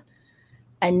absorb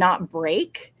and not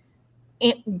break,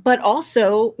 but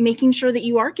also making sure that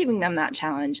you are giving them that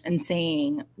challenge and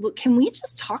saying, look, can we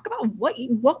just talk about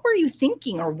what were you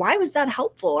thinking, or why was that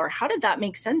helpful, or how did that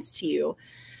make sense to you?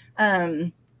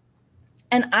 And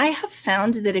I have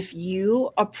found that if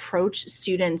you approach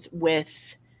students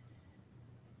with,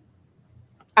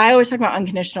 I always talk about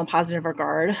unconditional positive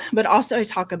regard, but also I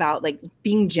talk about like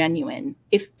being genuine.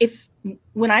 If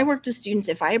when I worked with students,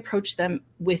 if I approach them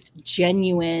with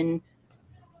genuine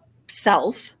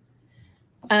self,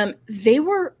 they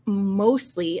were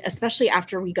mostly, especially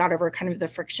after we got over kind of the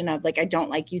friction of like, I don't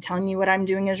like you telling me what I'm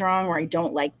doing is wrong, or I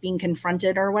don't like being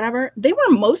confronted or whatever, they were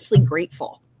mostly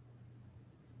grateful.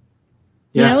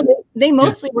 Yeah. They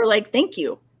mostly were like, thank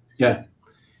you. Yeah.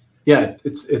 Yeah.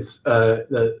 It's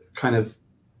the kind of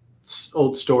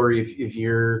old story. If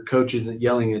your coach isn't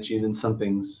yelling at you, then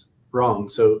something's wrong.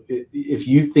 So if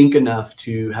you think enough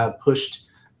to have pushed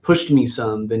me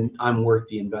some, then I'm worth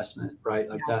the investment, right?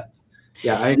 Like that.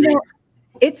 Yeah, I agree.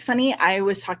 It's funny. I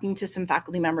was talking to some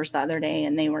faculty members the other day,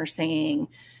 and they were saying,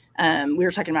 we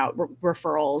were talking about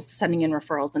referrals, sending in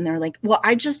referrals. And they're like, well,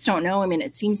 I just don't know. I mean,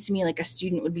 it seems to me like a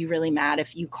student would be really mad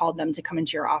if you called them to come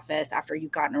into your office after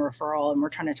you've gotten a referral, and we're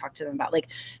trying to talk to them about like,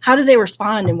 how do they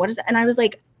respond and what is that? And I was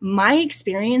like, my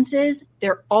experience is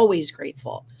they're always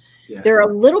grateful. Yeah. They're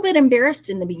a little bit embarrassed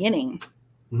in the beginning,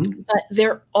 but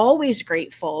they're always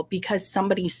grateful because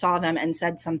somebody saw them and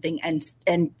said something and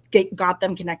got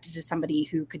them connected to somebody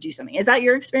who could do something. Is that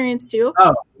your experience too?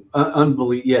 Oh,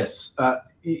 unbelievable. Yes.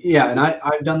 Yeah. And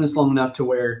I've done this long enough to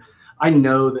where I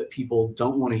know that people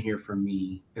don't want to hear from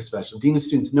me, especially Dean of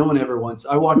Students. No one ever wants.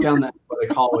 I walk down that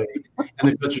hallway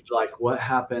and the coaches are like, what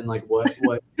happened? Like what?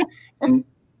 And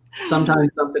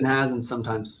sometimes something has and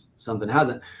sometimes something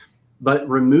hasn't. But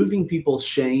removing people's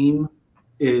shame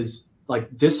is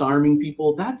like disarming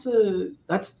people. That's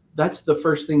the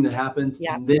first thing that happens.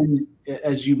 Yeah. And then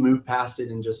as you move past it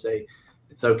and just say,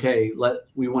 it's okay,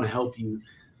 we want to help you,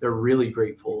 they're really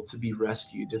grateful to be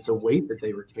rescued. It's a weight that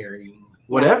they were carrying,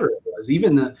 whatever it was,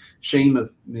 even the shame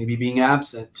of maybe being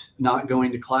absent, not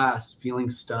going to class, feeling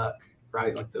stuck,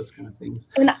 right? Like those kind of things.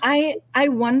 And I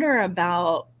wonder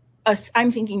about us.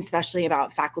 I'm thinking especially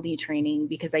about faculty training,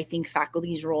 because I think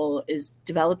faculty's role is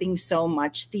developing so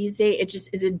much these days. It just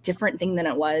is a different thing than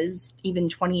it was even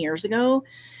 20 years ago.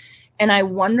 And I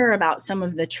wonder about some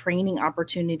of the training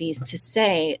opportunities to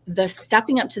say the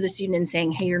stepping up to the student and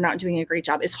saying, hey, you're not doing a great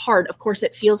job is hard. Of course,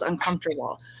 it feels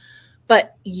uncomfortable,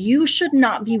 but you should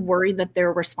not be worried that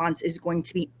their response is going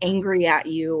to be angry at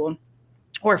you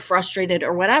or frustrated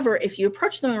or whatever. If you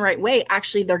approach them the right way,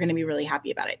 actually, they're going to be really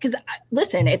happy about it. Because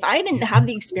listen, if I didn't have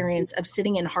the experience of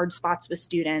sitting in hard spots with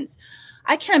students,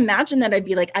 I can imagine that I'd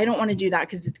be like, I don't want to do that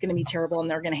because it's going to be terrible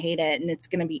and they're going to hate it and it's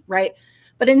going to be right.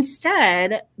 But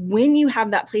instead, when you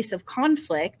have that place of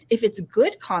conflict, if it's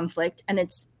good conflict and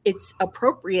it's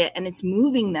appropriate and it's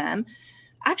moving them,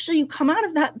 actually you come out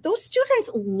of that, those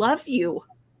students love you.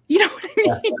 You know what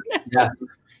I mean?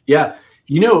 Yeah.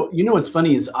 You know what's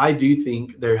funny is I do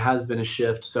think there has been a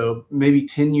shift. So maybe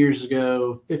 10 years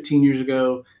ago, 15 years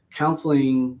ago,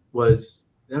 counseling it's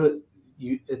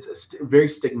very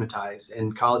stigmatized,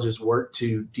 and colleges work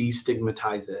to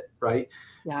destigmatize it, right?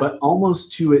 Yeah. But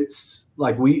almost to its,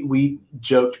 like we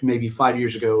joked maybe 5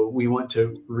 years ago, we want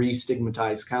to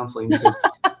re-stigmatize counseling because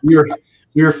we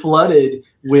were flooded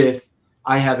with,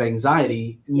 I have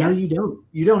anxiety. No, yes. You don't.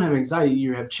 You don't have anxiety.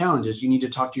 You have challenges. You need to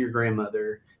talk to your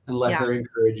grandmother and let her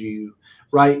encourage you,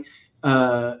 right?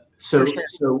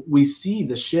 So we see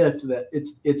the shift that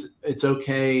it's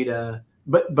okay to,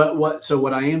 but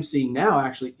what I am seeing now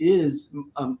actually is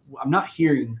I'm not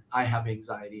hearing I have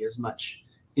anxiety as much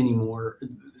anymore.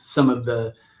 Some of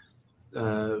the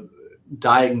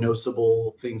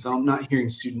diagnosable things, I'm not hearing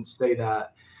students say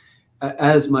that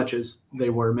as much as they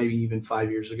were maybe even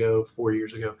 5 years ago, 4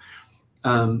 years ago.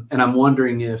 And I'm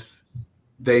wondering if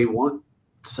they want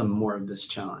some more of this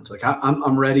challenge. Like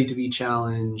I'm ready to be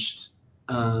challenged.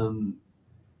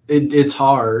 It's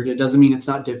hard. It doesn't mean it's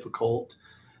not difficult.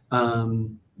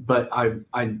 But I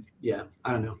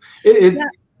don't know.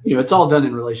 it's all done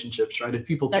in relationships, right? If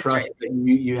people That's trust right. that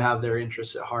you have their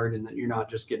interests at heart and that you're not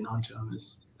just getting onto them,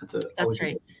 That's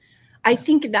right. I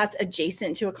think that's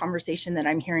adjacent to a conversation that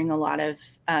I'm hearing a lot of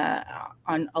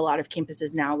on a lot of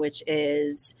campuses now, which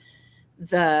is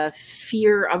the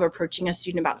fear of approaching a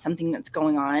student about something that's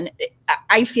going on.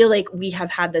 I feel like we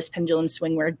have had this pendulum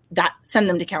swing where send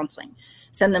them to counseling,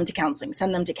 send them to counseling,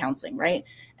 send them to counseling, right?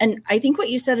 And I think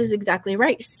what you said is exactly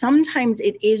right. Sometimes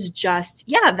it is just,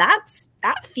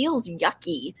 that feels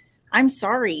yucky. I'm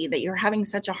sorry that you're having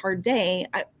such a hard day.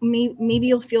 Maybe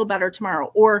you'll feel better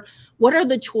tomorrow. Or what are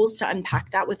the tools to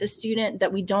unpack that with a student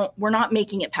that we're not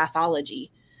making it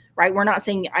pathology, right? We're not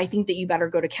saying, I think that you better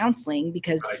go to counseling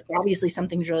because obviously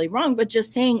something's really wrong, but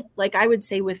just saying, like I would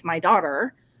say with my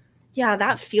daughter, yeah,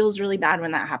 that feels really bad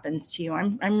when that happens to you.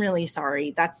 I'm really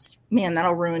sorry.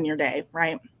 That'll ruin your day,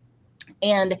 right?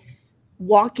 And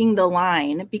walking the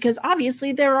line, because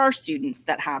obviously there are students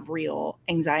that have real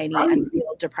anxiety and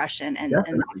real depression and that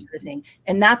sort of thing.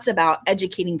 And that's about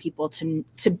educating people to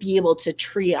be able to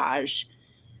triage.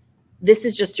 This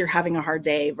is just you're having a hard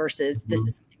day versus this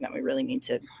is something that we really need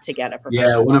to get a professional.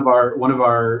 Yeah, one of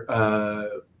our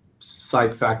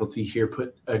psych faculty here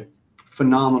put a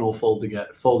phenomenal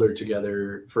folder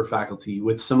together for faculty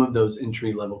with some of those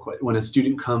entry level questions. When a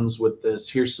student comes with this,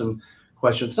 here's some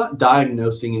questions, not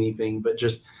diagnosing anything, but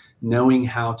just knowing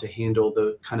how to handle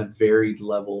the kind of varied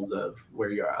levels of where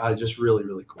you are. Just really,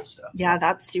 really cool stuff. Yeah,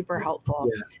 that's super helpful.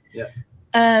 Yeah.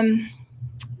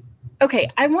 Okay,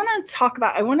 I want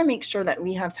to make sure that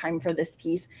we have time for this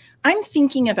piece. I'm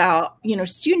thinking about,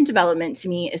 student development to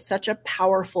me is such a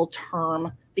powerful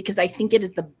term because I think it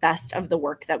is the best of the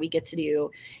work that we get to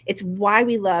do. It's why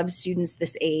we love students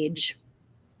this age,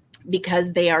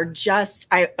 because they are just,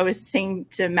 I was saying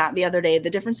to Matt the other day,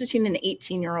 the difference between an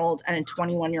 18-year-old and a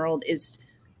 21-year-old is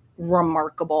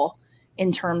remarkable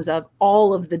in terms of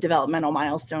all of the developmental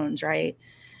milestones, right?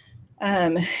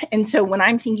 And so when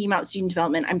I'm thinking about student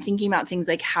development, I'm thinking about things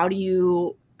like how do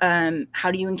you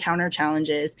encounter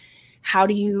challenges? How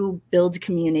do you build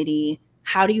community?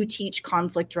 How do you teach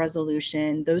conflict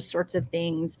resolution? Those sorts of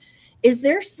things. Is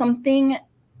there something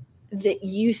that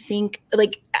you think,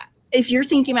 like, if you're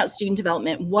thinking about student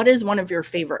development, what is one of your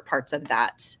favorite parts of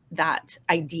that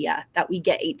idea that we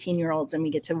get 18-year-olds and we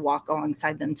get to walk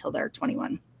alongside them till they're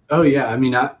 21? Oh yeah. I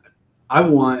mean, I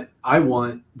want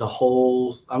the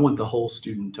whole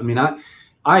student. I mean,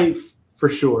 I for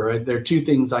sure, there are two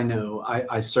things I know.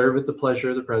 I serve at the pleasure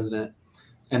of the president,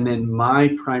 and then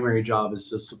my primary job is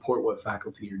to support what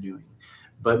faculty are doing.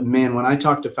 But man, when I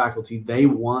talk to faculty, they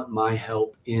want my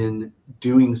help in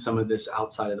doing some of this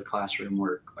outside of the classroom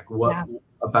work. Like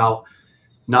about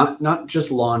not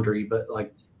just laundry, but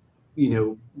like,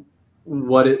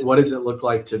 what does it look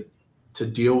like to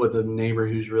deal with a neighbor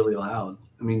who's really loud?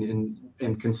 I mean,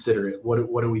 and consider it. What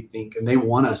do we think? And they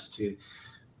want us to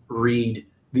read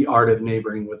The Art of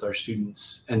Neighboring with our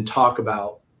students and talk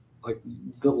about like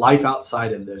the life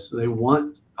outside of this. So they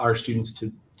want our students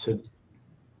to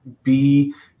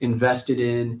be invested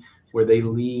in, where they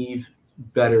leave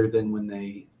better than when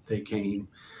they came.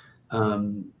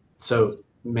 So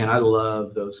man, I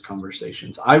love those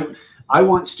conversations. I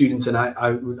want students, and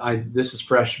I this is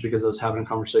fresh because I was having a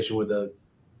conversation with a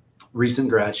recent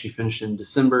grad. She finished in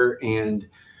December and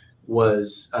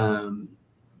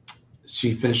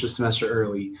she finished the semester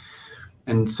early,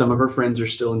 and some of her friends are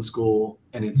still in school,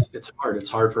 and it's hard. It's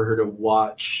hard for her to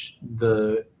watch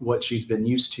what she's been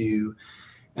used to.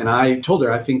 And I told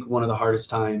her, I think one of the hardest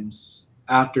times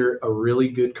after a really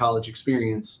good college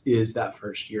experience is that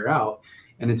first year out.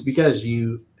 And it's because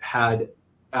you had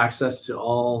access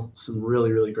to some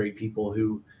really, really great people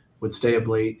who would stay up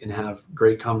late and have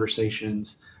great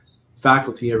conversations,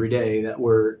 faculty every day that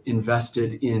were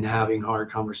invested in having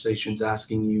hard conversations,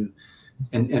 asking you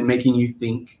and making you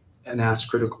think and ask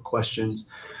critical questions.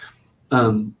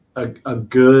 A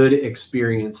good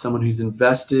experience, someone who's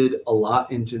invested a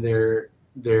lot into their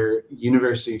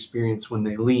university experience. When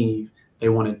they leave, they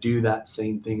want to do that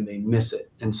same thing. They miss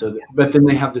it. And so, but then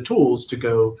they have the tools to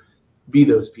go be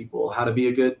those people, how to be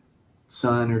a good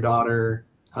son or daughter,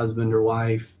 husband or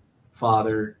wife,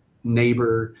 father,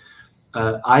 neighbor.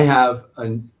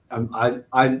 Housing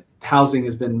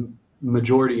has been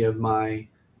majority of my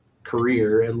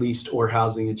career, at least, or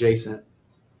housing adjacent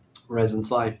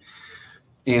residence life.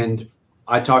 And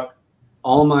I talk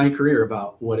all my career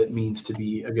about what it means to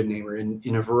be a good neighbor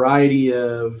in a variety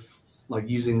of, like,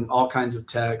 using all kinds of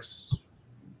texts,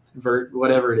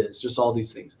 whatever it is, just all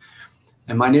these things.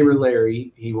 And my neighbor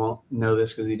Larry, he won't know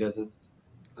this because he doesn't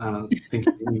think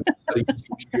he study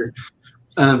computer,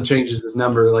 changes his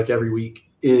number like every week,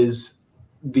 is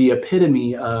the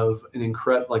epitome of an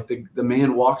incredible, like the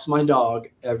man walks my dog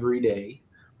every day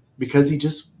because he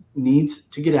just needs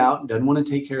to get out and doesn't want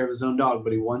to take care of his own dog,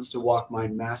 but he wants to walk my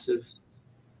massive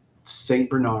Saint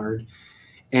Bernard.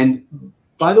 And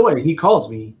by the way, he calls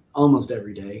me almost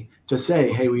every day to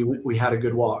say, hey, we had a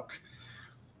good walk.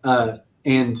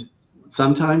 And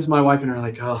sometimes my wife and I are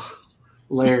like, oh,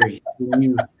 Larry,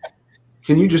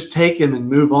 can you just take him and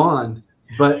move on?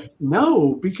 But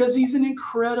no, because he's an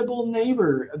incredible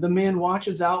neighbor. The man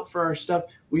watches out for our stuff.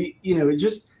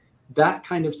 Just that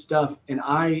kind of stuff. And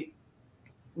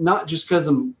not just because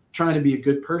I'm trying to be a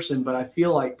good person, but I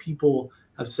feel like people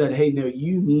have said, hey, no,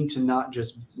 you need to not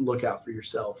just look out for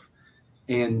yourself.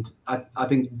 And I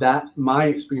think that my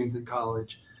experience in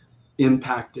college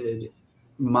impacted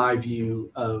my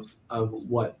view of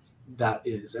what that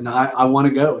is. And I want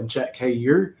to go and check, hey,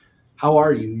 how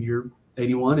are you? You're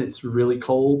 81. It's really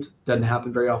cold. Doesn't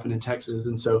happen very often in Texas.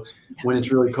 And so when it's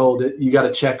really cold, you got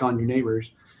to check on your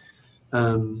neighbors.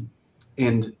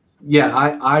 And yeah,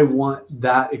 I want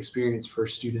that experience for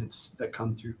students that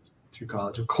come through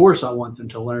college. Of course, I want them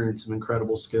to learn some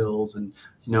incredible skills and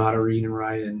know how to read and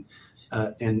write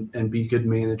and be good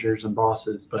managers and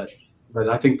bosses. But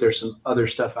I think there's some other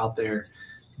stuff out there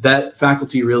that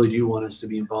faculty really do want us to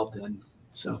be involved in.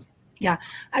 So. Yeah,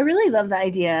 I really love the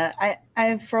idea.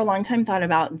 I've for a long time thought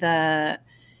about the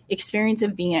experience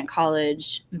of being at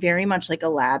college very much like a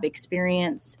lab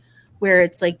experience, where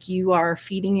it's like you are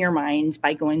feeding your mind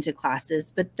by going to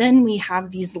classes, but then we have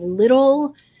these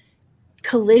little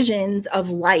collisions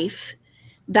of life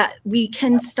that we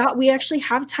can stop. We actually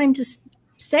have time to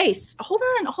say, hold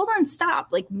on, stop.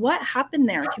 Like, what happened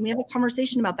there? Can we have a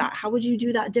conversation about that? How would you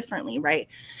do that differently? Right.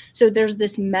 So there's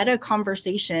this meta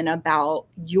conversation about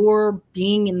your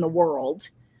being in the world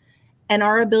and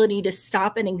our ability to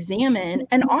stop and examine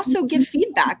and also give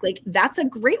feedback. Like, that's a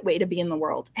great way to be in the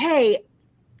world. Hey,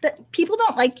 people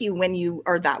don't like you when you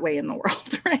are that way in the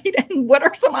world, right? And what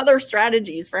are some other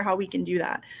strategies for how we can do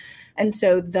that? And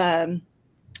so the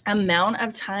amount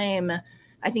of time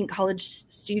I think college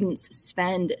students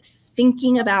spend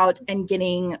thinking about and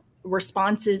getting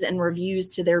responses and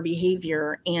reviews to their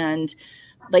behavior. And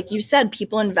like you said,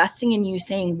 people investing in you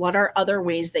saying, what are other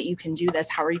ways that you can do this?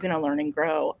 How are you going to learn and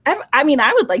grow? I mean,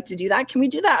 I would like to do that. Can we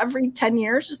do that every 10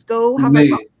 years? Just go have a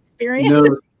experience?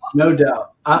 No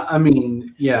doubt. I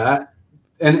mean, yeah.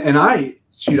 And I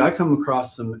come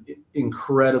across some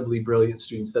incredibly brilliant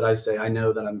students that I say, I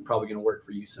know that I'm probably going to work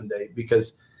for you someday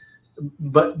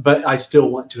but I still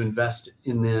want to invest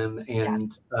in them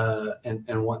and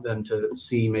want them to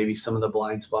see maybe some of the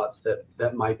blind spots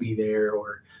that might be there,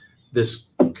 or this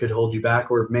could hold you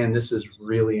back, or man, this is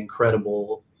really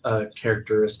incredible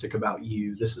characteristic about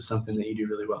you. This is something that you do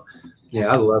really well. Yeah,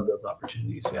 I love those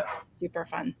opportunities. Yeah. Super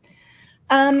fun.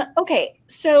 Okay,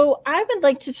 so I would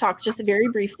like to talk just very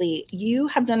briefly. You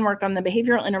have done work on the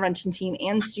behavioral intervention team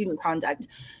and student conduct.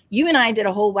 You and I did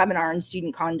a whole webinar on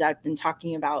student conduct and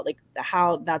talking about like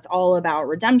how that's all about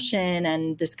redemption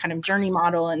and this kind of journey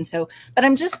model. And so, but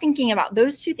I'm just thinking about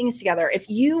those two things together. If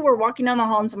you were walking down the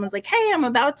hall and someone's like, hey, I'm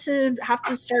about to have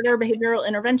to start our behavioral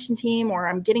intervention team, or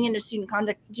I'm getting into student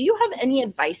conduct, do you have any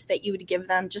advice that you would give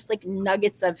them, just like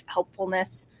nuggets of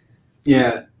helpfulness?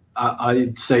 Yeah.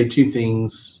 I'd say two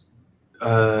things.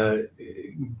 First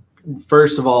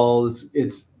of all,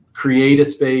 it's create a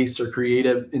space or create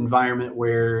an environment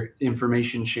where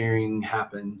information sharing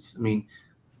happens. I mean,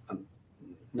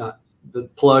 not the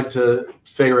plug to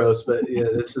Pharos, but yeah,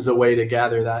 this is a way to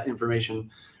gather that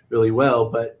information really well,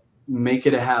 but make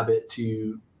it a habit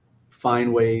to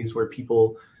find ways where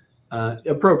people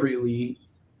appropriately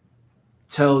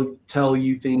tell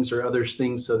you things or others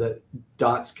things so that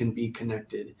dots can be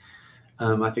connected.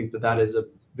 I think that is a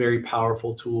very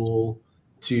powerful tool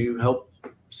to help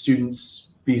students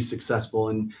be successful.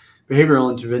 And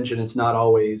behavioral intervention is not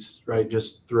always, right,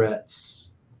 just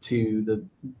threats to the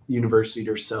university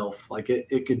herself. Like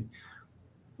it could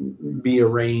be a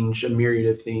myriad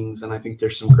of things. And I think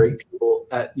there's some great people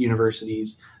at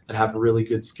universities that have really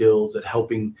good skills at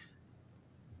helping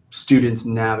students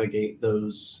navigate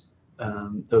those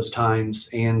times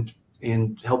and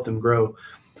help them grow.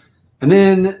 And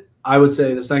then I would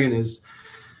say the second is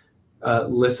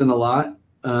listen a lot.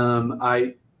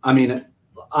 I mean,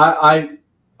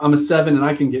 I'm a 7 and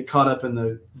I can get caught up in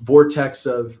the vortex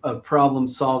of problem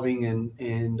solving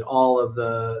and all of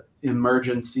the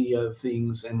emergency of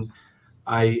things. And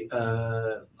I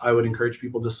would encourage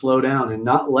people to slow down and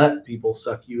not let people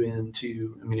suck you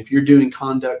into, I mean, if you're doing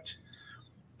conduct,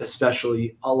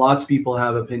 especially, lots of people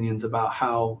have opinions about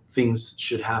how things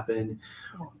should happen.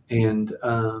 And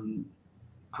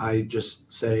I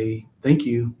just say thank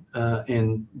you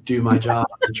and do my job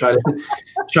and try to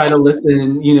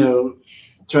listen,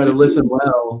 try to listen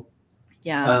well.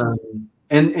 Yeah.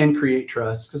 And create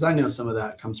trust, because I know some of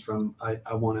that comes from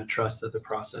I want to trust that the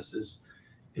process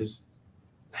is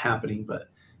happening. But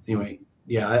anyway,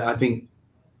 yeah, I think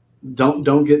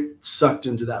don't get sucked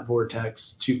into that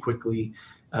vortex too quickly.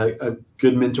 A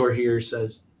good mentor here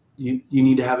says you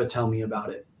need to have a tell me about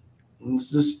it.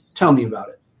 Just tell me about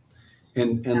it,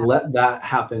 and let that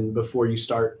happen before you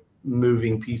start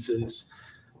moving pieces.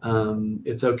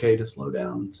 It's okay to slow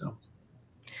down. So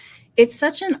it's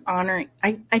such an honor.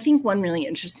 I think one really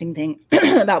interesting thing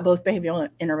about both behavioral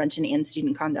intervention and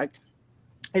student conduct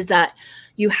is that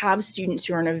you have students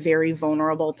who are in a very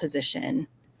vulnerable position,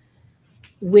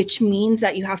 which means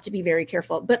that you have to be very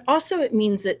careful, but also it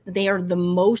means that they are the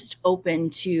most open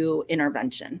to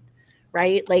intervention,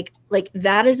 right? Like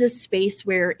that is a space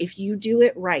where if you do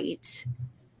it right,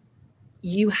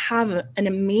 you have an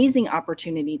amazing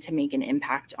opportunity to make an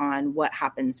impact on what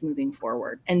happens moving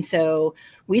forward. And so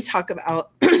we talk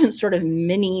about sort of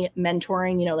mini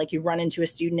mentoring, like you run into a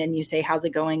student and you say, how's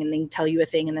it going? And they tell you a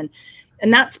thing.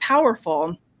 And that's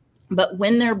powerful. But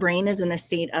when their brain is in a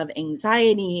state of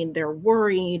anxiety, they're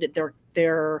worried,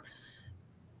 they're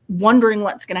wondering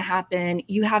what's going to happen,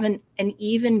 you have an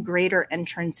even greater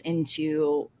entrance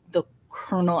into the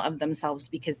kernel of themselves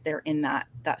because they're in that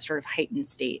sort of heightened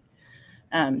state.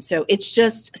 So it's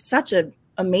just such an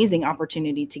amazing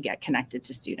opportunity to get connected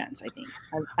to students, I think.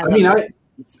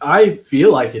 I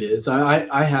feel like it is.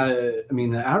 I had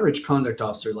the average conduct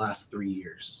officer lasts 3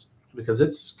 years, because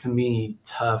it can be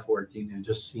tough working and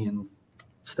just seeing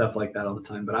stuff like that all the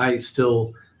time. But I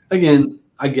still, again,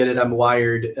 I get it. I'm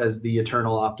wired as the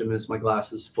eternal optimist. My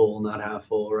glass is full, not half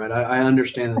full, right? I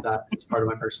understand that is part of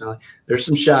my personality. There's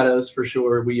some shadows for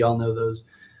sure. We all know those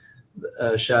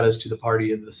shadows to the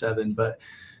party of the 7. But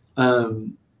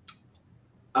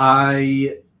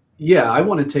I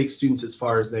want to take students as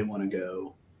far as they want to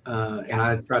go. And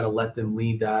I try to let them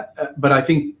lead that. But I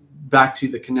think back to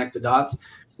the connect the dots,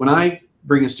 when I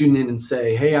bring a student in and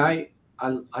say, hey,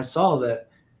 I saw that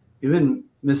you've been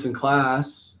missing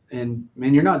class, and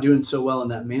man, you're not doing so well in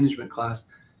that management class.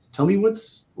 Tell me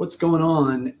what's going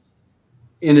on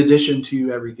in addition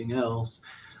to everything else.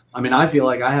 I feel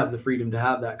like I have the freedom to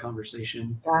have that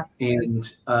conversation,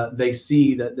 and they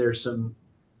see that there's some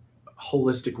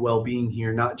holistic well-being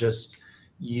here, not just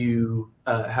you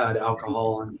had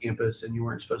alcohol on campus and you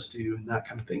weren't supposed to, and that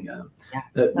kind of thing.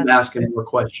 Asking more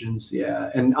questions. Yeah.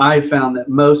 And I found that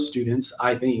most students,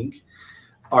 I think,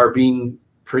 are being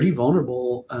pretty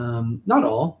vulnerable. Not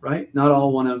all, right? Not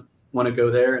all want to go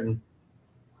there. And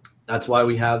that's why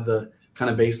we have the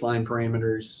kind of baseline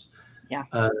parameters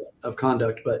of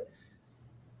conduct. But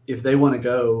if they want to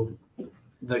go,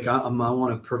 I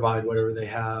want to provide whatever they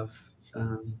have,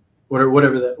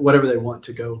 whatever they want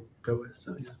to go with.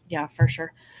 So yeah, for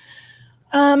sure.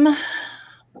 I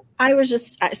was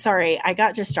just sorry, I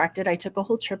got distracted. I took a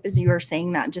whole trip as you were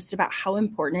saying that, just about how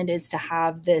important it is to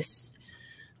have this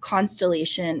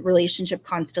relationship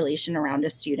constellation around a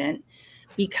student,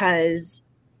 because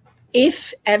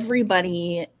if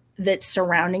everybody that's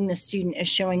surrounding the student is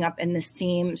showing up in the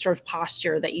same sort of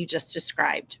posture that you just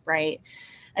described, right?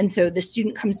 And so the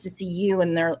student comes to see you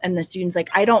and the student's like,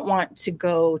 I don't want to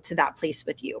go to that place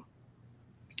with you.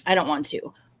 I don't want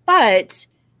to. But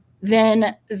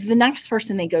then the next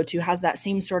person they go to has that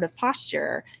same sort of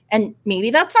posture. And maybe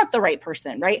that's not the right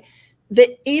person, right?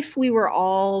 That if we were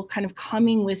all kind of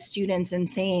coming with students and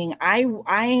saying, I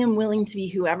am willing to be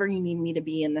whoever you need me to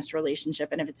be in this relationship.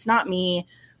 And if it's not me,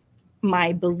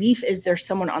 my belief is there's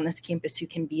someone on this campus who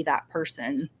can be that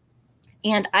person.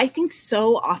 And I think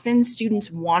so often students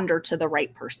wander to the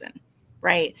right person,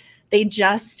 right? They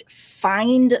just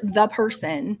find the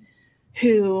person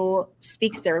who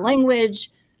speaks their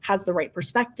language, has the right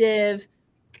perspective,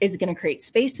 is going to create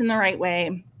space in the right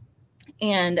way.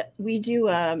 And we do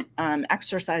an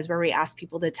exercise where we ask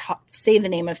people to say the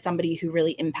name of somebody who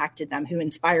really impacted them, who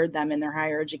inspired them in their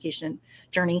higher education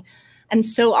journey. And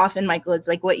so often, Michael, it's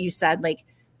like what you said, like,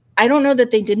 I don't know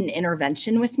that they did an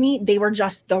intervention with me. They were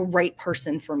just the right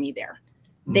person for me there.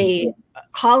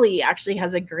 Holly actually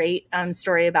has a great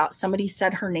story about somebody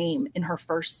said her name in her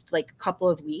first couple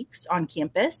of weeks on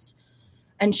campus.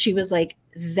 And she was like,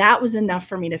 that was enough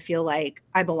for me to feel like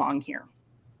I belong here.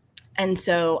 And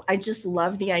so I just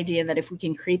love the idea that if we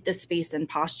can create this space and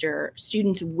posture,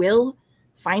 students will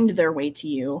find their way to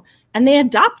you, and they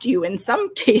adopt you in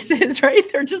some cases, right?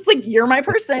 They're just like, you're my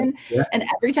person. Yeah. And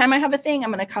every time I have a thing,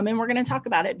 I'm going to come in, we're going to talk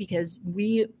about it, because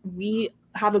we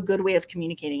have a good way of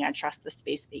communicating. I trust the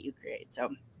space that you create. So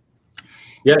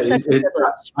Yeah, It's such a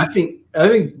privilege. I think,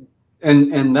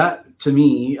 and that to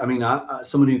me, I mean,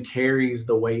 someone who carries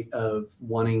the weight of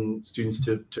wanting students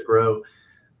to grow,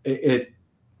 it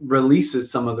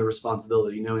releases some of the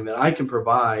responsibility, knowing that I can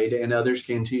provide and others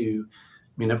can too.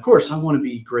 I mean, of course, I want to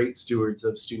be great stewards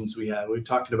of students we have. We've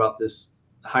talked about this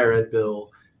higher ed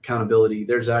bill accountability.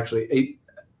 There's actually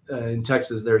in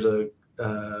Texas. There's a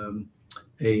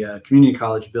community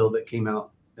college bill that came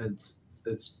out. It's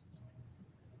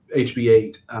HB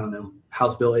 8. I don't know,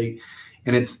 House Bill 8,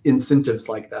 and it's incentives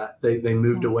like that. They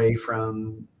moved away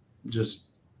from just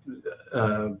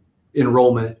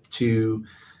enrollment to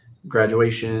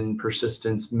graduation,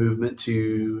 persistence, movement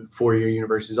to four-year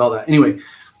universities, all that. Anyway,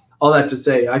 all that to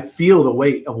say, I feel the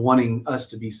weight of wanting us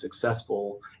to be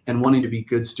successful and wanting to be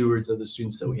good stewards of the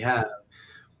students that we have.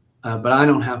 But I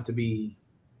don't have to be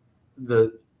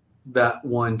that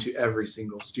one to every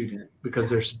single student, because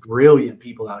there's brilliant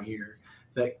people out here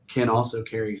that can also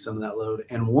carry some of that load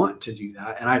and want to do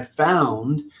that. And I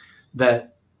found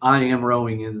that I am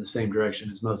rowing in the same direction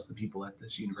as most of the people at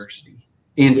this university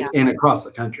and across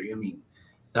the country. I mean,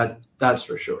 that's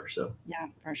for sure. So yeah,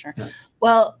 for sure. Yeah.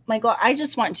 Well, Michael, I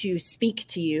just want to speak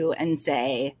to you and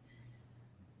say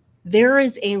there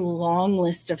is a long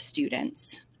list of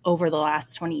students over the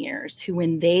last 20 years who,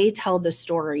 when they tell the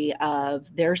story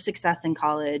of their success in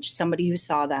college, somebody who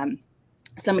saw them,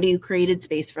 somebody who created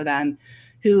space for them,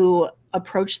 who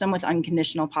approached them with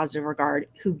unconditional positive regard,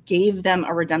 who gave them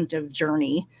a redemptive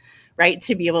journey, right,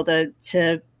 to be able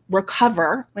to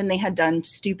recover when they had done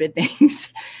stupid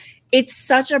things. It's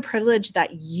such a privilege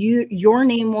that your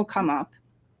name will come up,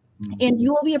 and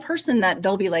you will be a person that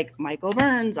they'll be like, Michael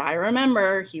Burns, I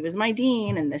remember he was my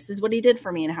dean and this is what he did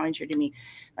for me and how he treated me.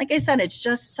 Like I said, it's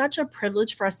just such a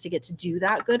privilege for us to get to do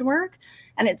that good work.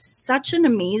 And it's such an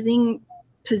amazing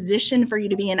position for you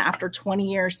to be in after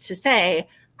 20 years to say,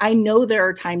 I know there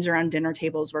are times around dinner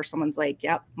tables where someone's like,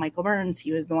 yep, Michael Burns,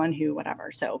 he was the one who,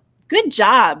 whatever. So good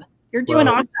job. You're doing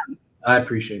awesome. I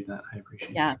appreciate that.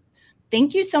 Yeah.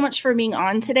 Thank you so much for being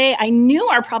on today. I knew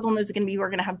our problem was going to be we're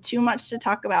going to have too much to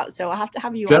talk about, so I'll have to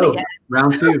have you on again.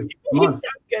 Round 2. Come on. Sounds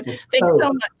good. Thanks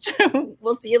so much.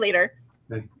 We'll see you later.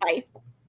 Okay. Bye.